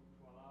to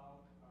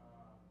allow to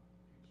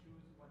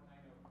choose what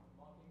kind of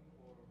locking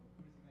or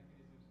concurrency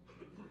mechanisms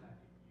to use, so that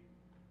if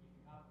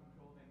you have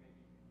control, then maybe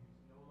you can use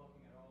no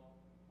locking at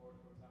all, or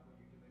for example,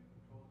 you're given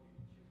control, you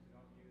can choose to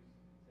not use,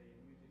 say, a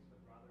mutex,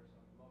 but rather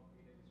some lock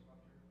related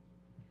structure?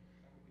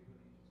 That would be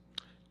really interesting.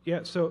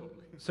 Yeah, so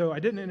I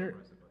didn't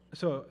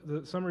So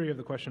the summary of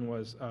the question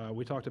was,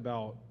 we talked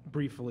about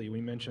briefly,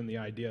 we mentioned the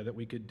idea that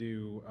we could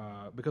do,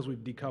 because we've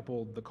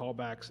decoupled the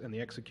callbacks and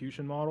the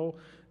execution model,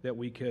 that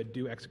we could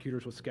do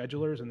executors with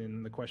schedulers, and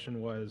then the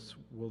question was,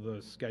 will the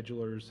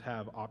schedulers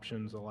have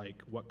options of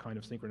like what kind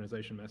of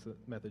synchronization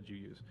methods you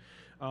use?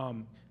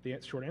 The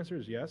short answer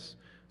is yes.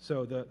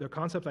 So the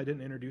concept I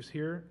didn't introduce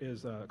here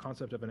is a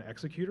concept of an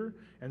executor,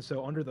 and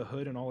so under the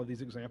hood in all of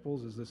these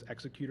examples is this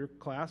executor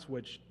class,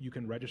 which you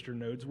can register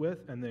nodes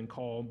with, and then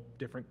call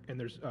different, and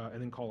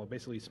then call a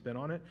basically spin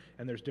on it,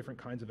 and there's different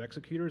kinds of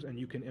executors, and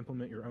you can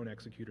implement your own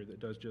executor that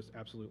does just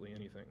absolutely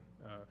anything.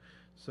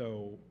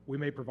 So we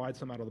may provide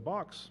some out of the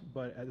box,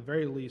 but at the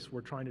very least,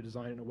 we're trying to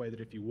design it in a way that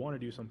if you want to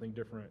do something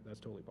different, that's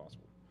totally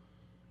possible.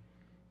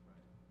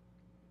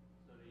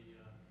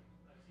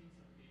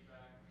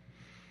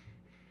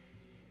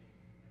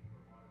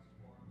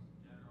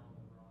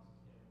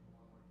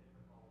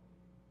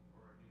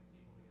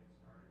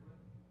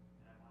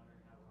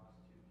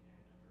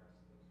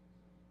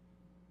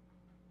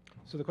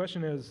 So the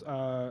question is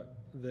that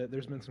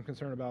there's been some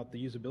concern about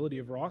the usability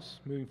of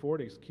ROS moving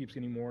forward. It keeps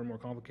getting more and more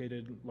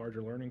complicated,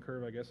 larger learning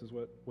curve, I guess is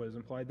what is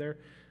implied there,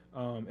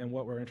 and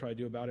what we're going to try to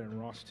do about it in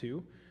ROS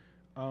 2.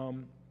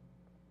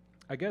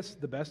 I guess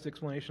the best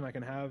explanation I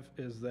can have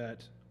is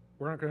that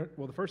we're not going to,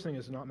 well, the first thing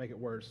is to not make it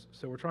worse.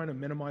 So we're trying to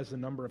minimize the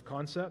number of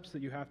concepts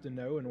that you have to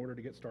know in order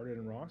to get started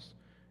in ROS.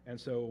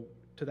 And so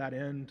to that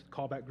end,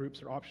 callback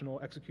groups are optional,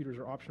 executors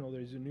are optional.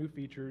 There's new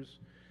features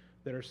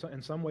that are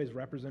in some ways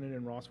represented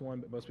in ROS 1,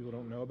 but most people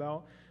don't know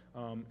about.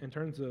 In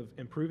terms of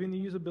improving the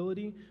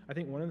usability, I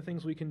think one of the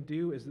things we can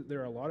do is that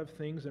there are a lot of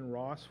things in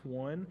ROS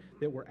 1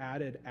 that were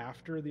added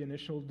after the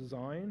initial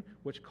design,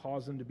 which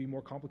cause them to be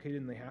more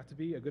complicated than they have to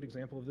be. A good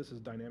example of this is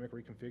dynamic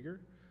reconfigure.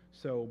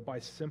 So by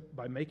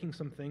making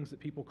some things that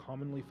people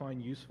commonly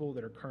find useful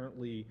that are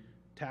currently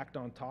tacked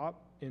on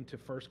top into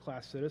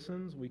first-class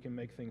citizens, we can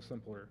make things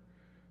simpler.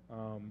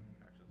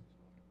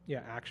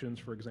 Yeah, actions,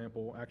 for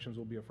example. Actions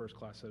will be a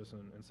first-class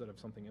citizen instead of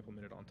something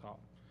implemented on top.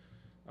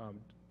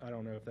 I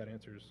don't know if that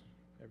answers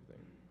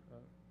everything.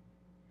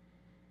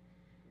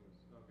 Given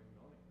the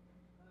limited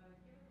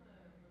size of the ROS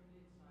team, what is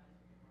your plan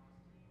to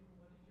rally the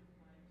community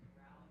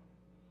around to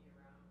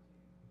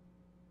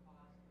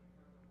cause the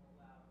further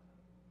rollout of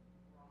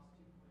ROS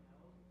 2.0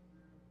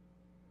 through the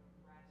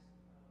rest of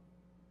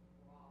ROS as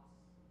a whole,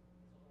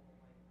 like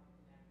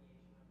up to navigation, up to the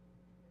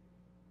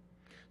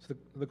So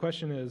the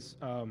question is,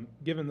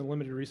 given the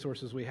limited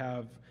resources we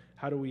have,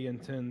 how do we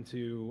intend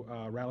to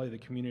rally the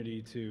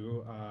community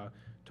to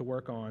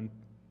work on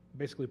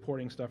basically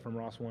porting stuff from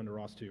ROS 1 to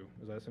ROS 2?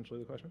 Is that essentially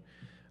the question?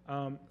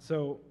 I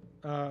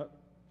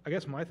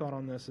guess my thought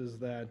on this is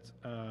that,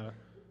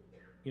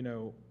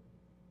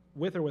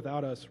 with or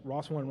without us,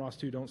 ROS 1 and ROS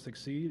 2 don't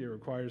succeed. It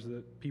requires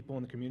that people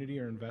in the community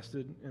are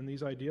invested in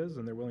these ideas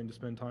and they're willing to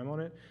spend time on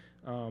it.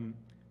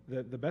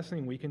 The best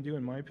thing we can do,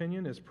 in my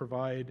opinion, is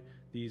provide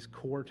these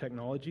core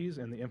technologies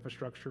and the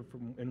infrastructure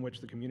in which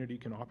the community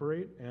can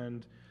operate.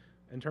 And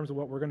in terms of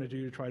what we're going to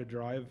do to try to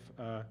drive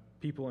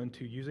people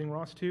into using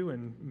ROS 2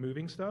 and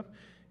moving stuff,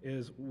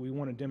 is we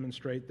want to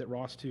demonstrate that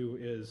ROS 2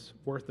 is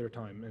worth their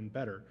time and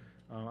better.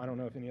 I don't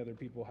know if any other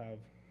people have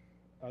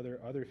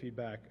other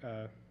feedback.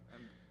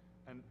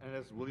 And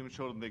as William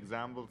showed in the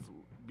examples,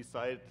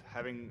 besides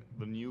having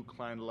the new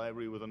client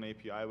library with an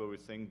API where we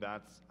think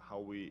that's how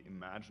we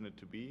imagine it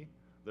to be,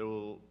 there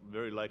will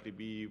very likely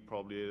be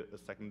probably a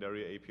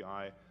secondary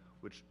API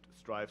which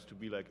strives to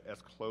be like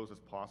as close as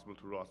possible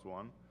to ROS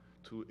 1.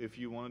 To if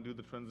you want to do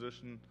the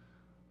transition,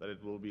 that it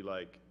will be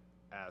like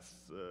as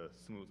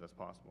smooth as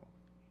possible.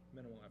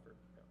 Minimal effort.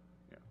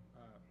 Yeah.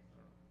 I don't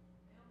know.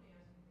 I only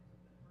ask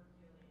because of the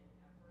Herculean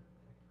effort that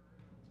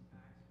occurs on these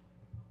packs,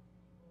 like of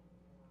people or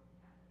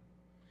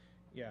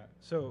cat.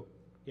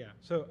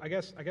 So I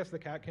guess the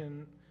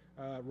Catkin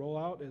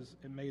rollout is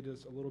it made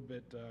us a little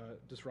bit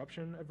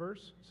disruption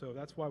averse. So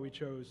that's why we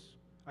chose.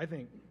 I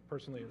think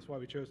personally, that's why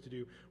we chose to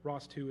do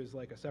ROS 2 as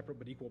like a separate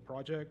but equal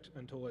project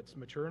until it's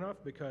mature enough,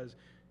 because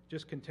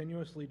just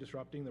continuously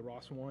disrupting the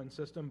ROS 1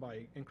 system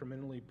by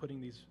incrementally putting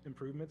these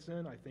improvements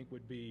in, I think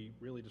would be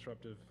really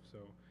disruptive. So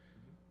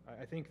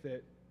I think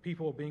that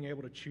people being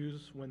able to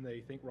choose when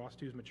they think ROS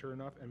 2 is mature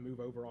enough and move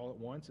over all at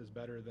once is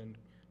better than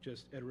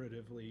just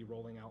iteratively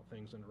rolling out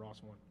things in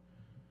ROS 1.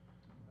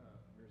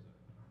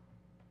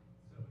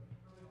 So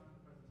early on in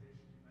the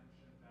presentation, you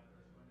mentioned that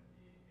there's going to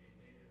be a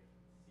native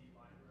C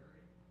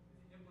library. Is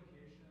the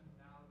implication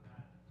now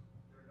that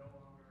there no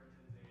longer is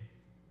a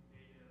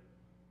native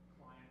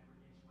client for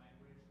each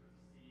language? There's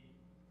a C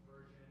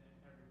version,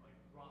 and every like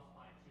ROS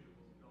by 2 will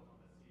be built on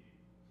the C.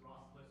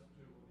 ROS list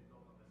 2 will be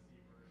built on the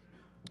C version.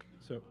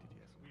 So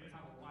We didn't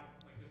have a wire,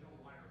 like there's no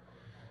wire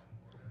protocol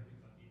anymore.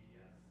 Everything's on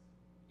DDS.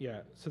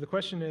 yeah, so the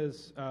question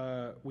is,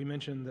 we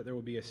mentioned that there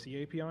will be a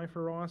C API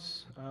for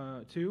ROS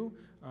 2,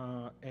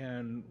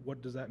 and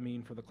what does that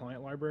mean for the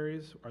client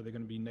libraries? Are they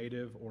going to be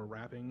native or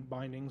wrapping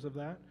bindings of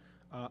that?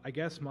 I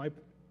guess my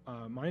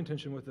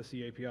intention with the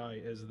C API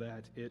is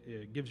that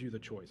it gives you the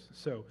choice.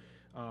 So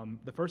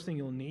the first thing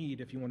you'll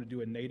need if you want to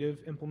do a native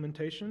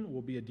implementation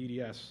will be a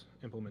DDS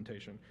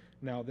implementation.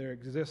 Now, there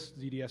exists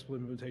DDS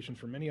implementations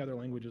for many other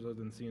languages other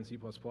than C and C++,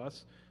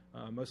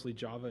 mostly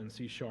Java and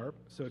C#.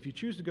 So if you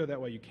choose to go that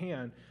way, you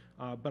can,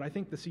 but I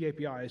think the C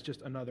API is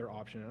just another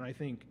option, and I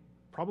think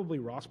probably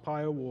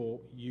ROS-Pio will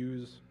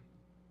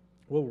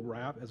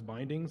wrap as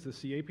bindings the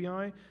C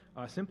API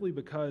simply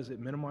because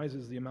it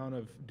minimizes the amount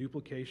of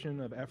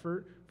duplication of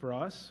effort for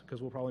us, because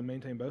we'll probably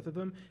maintain both of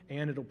them,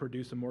 and it'll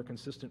produce a more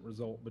consistent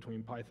result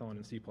between Python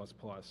and C++.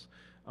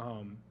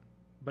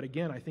 But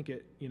again, I think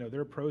there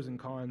are pros and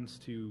cons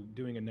to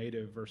doing a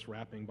native versus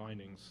wrapping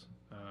bindings.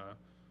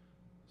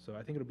 So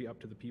I think it'll be up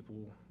to the people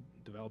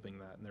developing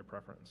that and their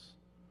preference.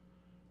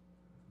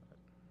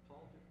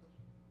 Paul,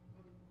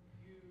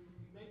 you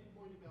made the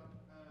point about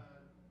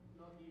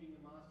not needing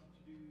a master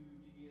to do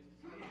DDS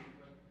discovery,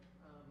 but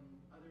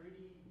are there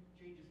any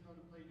changes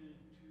contemplated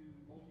to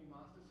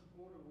multi-master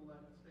support, or will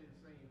that stay the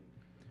same as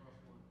ROS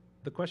 1?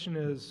 The question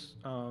is,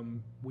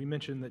 we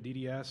mentioned that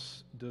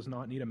DDS does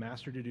not need a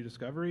master to do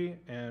discovery,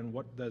 and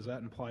what does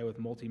that imply with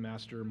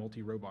multi-master,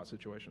 multi-robot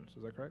situations?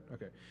 Is that correct?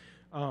 Okay.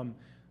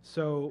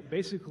 So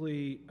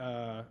basically,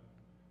 I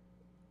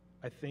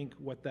think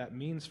what that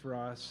means for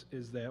us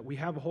is that we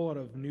have a whole lot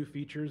of new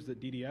features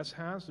that DDS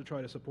has to try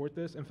to support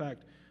this. In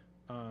fact,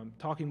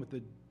 talking with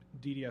the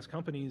DDS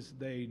companies,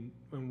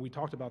 when we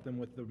talked about them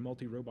with the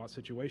multi-robot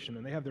situation,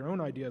 and they have their own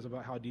ideas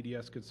about how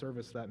DDS could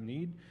service that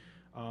need.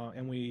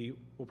 And we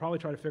will probably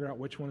try to figure out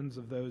which ones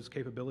of those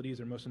capabilities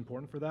are most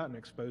important for that and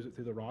expose it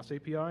through the ROS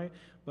API.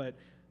 But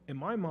in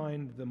my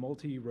mind, the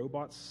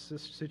multi-robot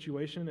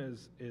situation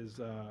is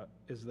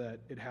that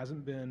it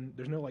hasn't been,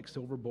 there's no like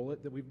silver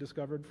bullet that we've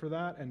discovered for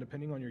that, and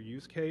depending on your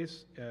use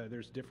case,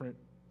 there's different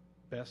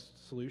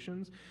best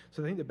solutions.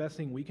 So I think the best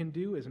thing we can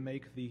do is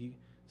make the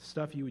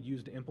stuff you would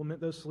use to implement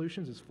those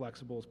solutions as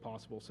flexible as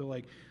possible. So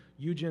like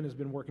Eugen has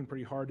been working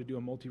pretty hard to do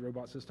a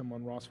multi-robot system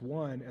on ROS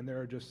 1, and there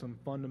are just some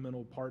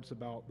fundamental parts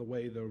about the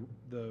way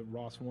the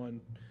ROS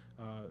 1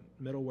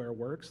 middleware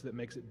works that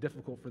makes it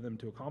difficult for them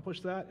to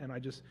accomplish that. And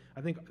I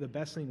think the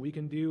best thing we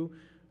can do,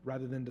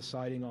 rather than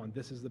deciding on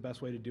this is the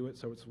best way to do it,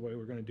 so it's the way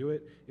we're going to do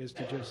it, is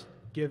to just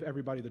give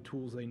everybody the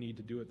tools they need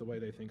to do it the way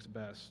they think's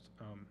best.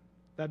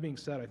 That being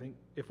said, I think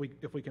if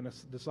we can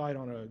decide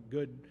on a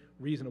good,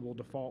 reasonable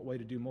default way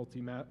to do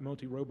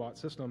multi-robot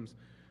systems,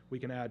 we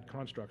can add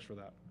constructs for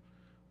that.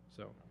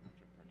 So,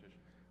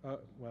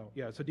 well,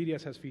 yeah. So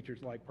DDS has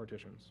features like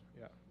partitions.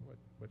 Yeah.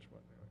 Which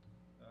one?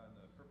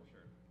 The purple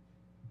shirt.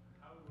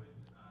 How would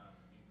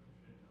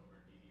encryption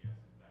over DDS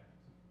affect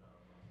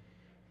ROS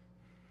APIs?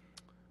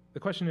 The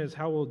question is,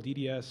 how will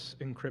DDS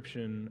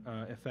encryption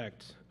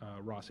affect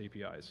ROS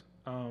APIs?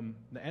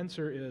 The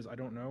answer is, I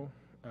don't know.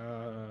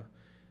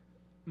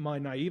 My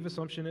naive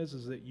assumption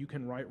is that you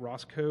can write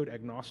ROS code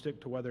agnostic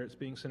to whether it's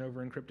being sent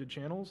over encrypted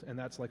channels, and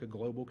that's like a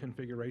global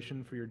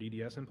configuration for your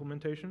DDS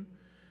implementation.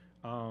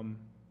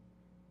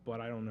 But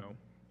I don't know,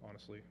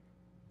 honestly.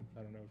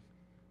 I don't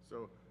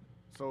know.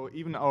 So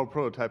even our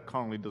prototype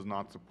currently does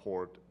not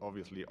support,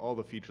 obviously, all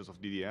the features of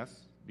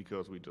DDS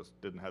because we just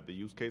didn't have the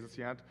use cases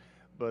yet.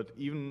 But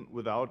even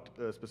without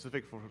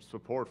specific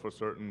support for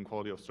certain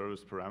quality of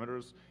service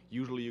parameters,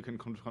 usually you can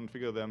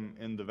configure them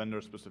in the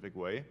vendor-specific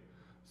way.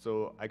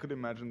 So I could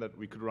imagine that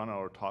we could run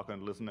our talk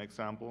and listen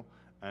example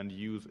and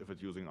use, if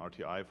it's using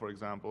RTI, for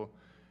example,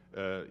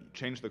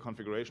 change the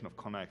configuration of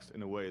connects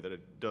in a way that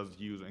it does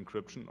use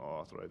encryption or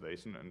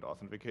authorization and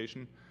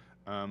authentication,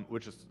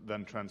 which is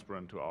then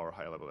transparent to our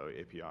high-level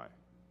API. I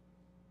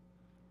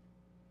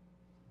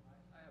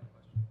have a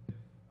question. If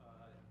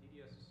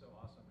DDS is so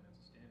awesome and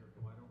it's a standard,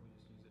 why don't we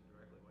just use it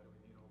directly? Why do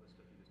we need all this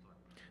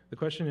The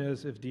question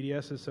is, if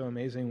DDS is so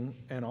amazing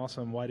and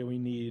awesome, why do we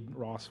need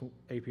ROS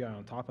API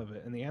on top of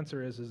it? And the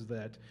answer is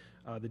that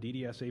the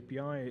DDS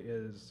API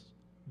is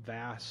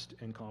vast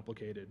and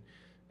complicated.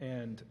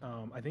 And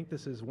I think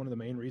this is one of the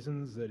main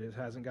reasons that it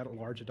hasn't got a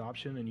large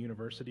adoption in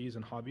universities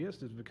and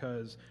hobbyists, is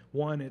because,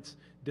 one, it's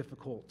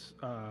difficult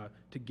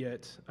to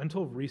get,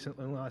 until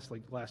recently, in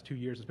the last 2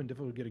 years, it's been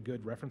difficult to get a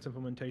good reference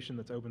implementation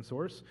that's open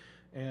source.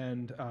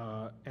 And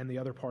the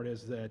other part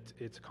is that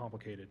it's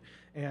complicated.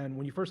 And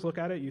when you first look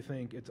at it, you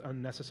think it's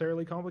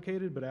unnecessarily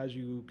complicated, but as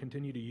you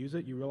continue to use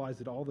it, you realize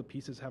that all the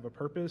pieces have a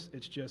purpose.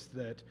 It's just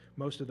that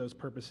most of those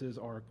purposes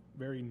are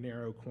very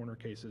narrow corner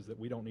cases that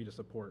we don't need to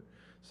support.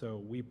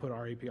 So we put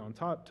our API on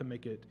top to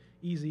make it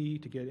easy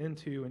to get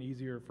into and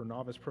easier for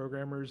novice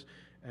programmers,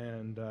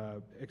 and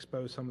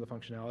expose some of the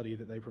functionality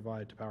that they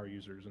provide to power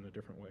users in a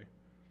different way. You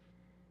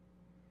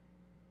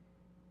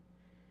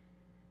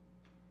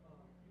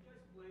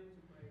guys plan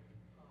to make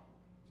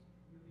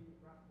using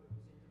graphical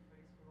user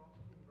interface for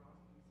ROS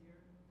easier?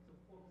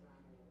 So for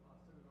example,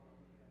 certain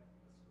development have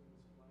a screen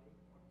display or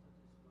touch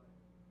display,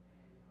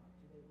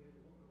 and today we have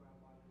to look around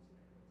by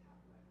using a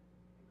tablet.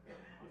 And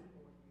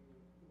possible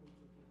you need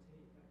to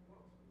dictate that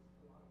works with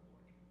a lot of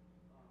work.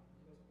 You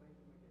guys plan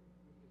to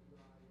make the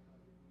UI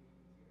review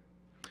easier?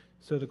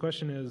 So the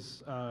question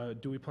is,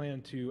 do we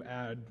plan to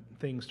add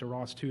things to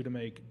ROS 2 to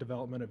make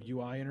development of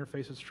UI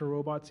interfaces for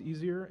robots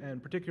easier?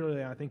 And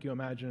particularly, I think you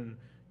imagine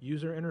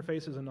user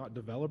interfaces and not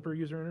developer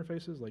user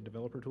interfaces, like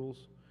developer tools?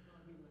 No,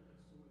 I mean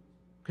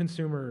like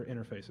Consumer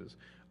interfaces.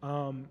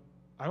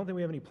 I don't think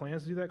we have any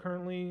plans to do that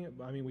currently.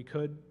 I mean, we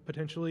could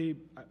potentially.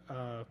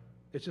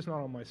 It's just not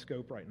on my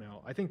scope right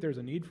now. I think there's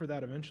a need for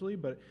that eventually,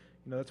 but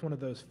that's one of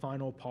those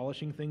final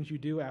polishing things you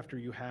do after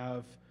you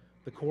have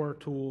the core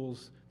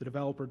tools, the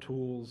developer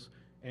tools,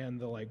 and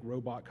the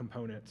robot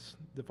components,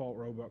 default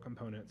robot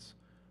components.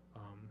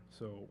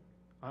 So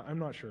I'm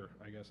not sure,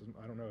 I guess.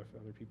 I don't know if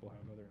other people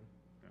have other.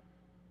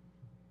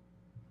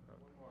 One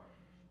more.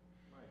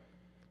 Mike.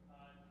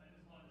 I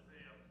just wanted to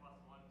say a +1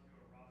 to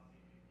a ROS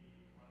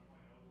CPP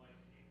 1.0 like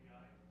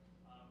API.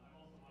 I'm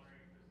also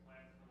wondering if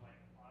there's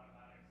plans for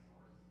automatic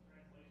source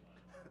translation.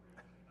 I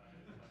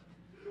don't know what that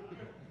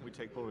is, but We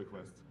take pull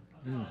requests.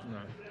 No.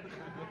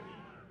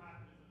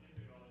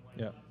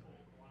 Yeah.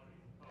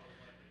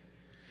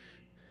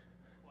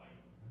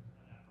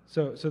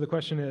 So the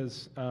question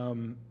is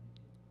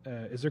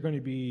there going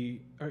to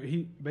be,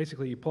 he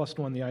basically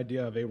 +1 the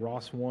idea of a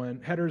ROS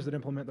 1, headers that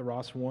implement the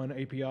ROS 1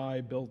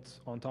 API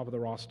built on top of the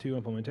ROS 2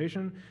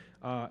 implementation,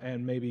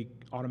 and maybe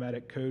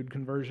automatic code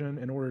conversion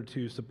in order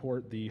to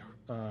support the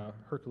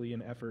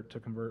Herculean effort to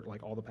convert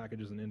all the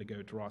packages in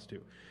Indigo to ROS 2.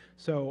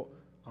 So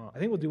I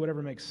think we'll do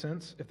whatever makes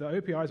sense. If the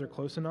APIs are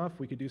close enough,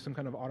 we could do some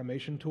kind of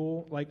automation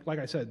tool. Like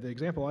I said, the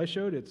example I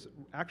showed, it's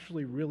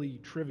actually really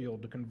trivial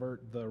to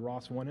convert the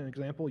ROS 1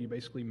 example. You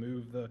basically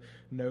move the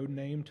node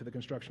name to the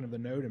construction of the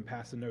node and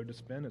pass the node to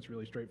spin. It's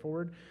really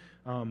straightforward.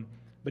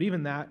 But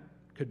even that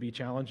could be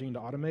challenging to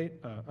automate.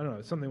 I don't know,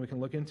 it's something we can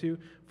look into.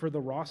 For the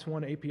ROS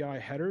 1 API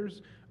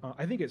headers,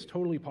 I think it's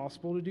totally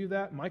possible to do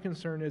that. My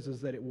concern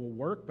is that it will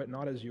work, but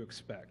not as you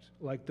expect.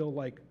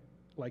 They'll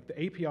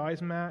the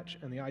APIs match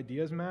and the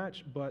ideas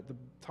match, but the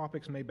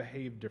topics may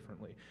behave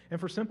differently. And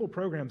for simple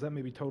programs, that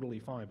may be totally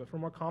fine. But for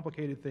more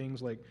complicated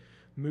things like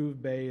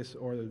move base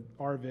or the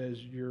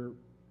RViz, you're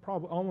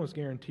probably almost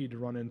guaranteed to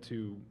run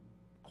into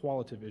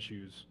qualitative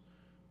issues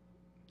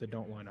that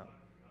don't line up.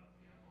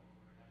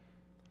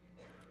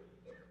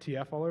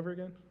 TF all over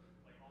again?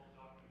 All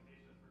the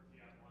documentation for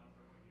TF1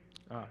 for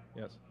what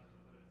you Yes.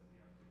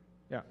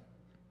 Yeah.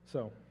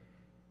 So,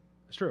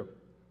 it's true.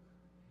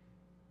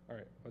 All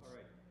right. All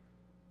right.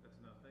 That's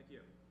enough. Thank you.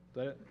 Is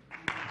that it?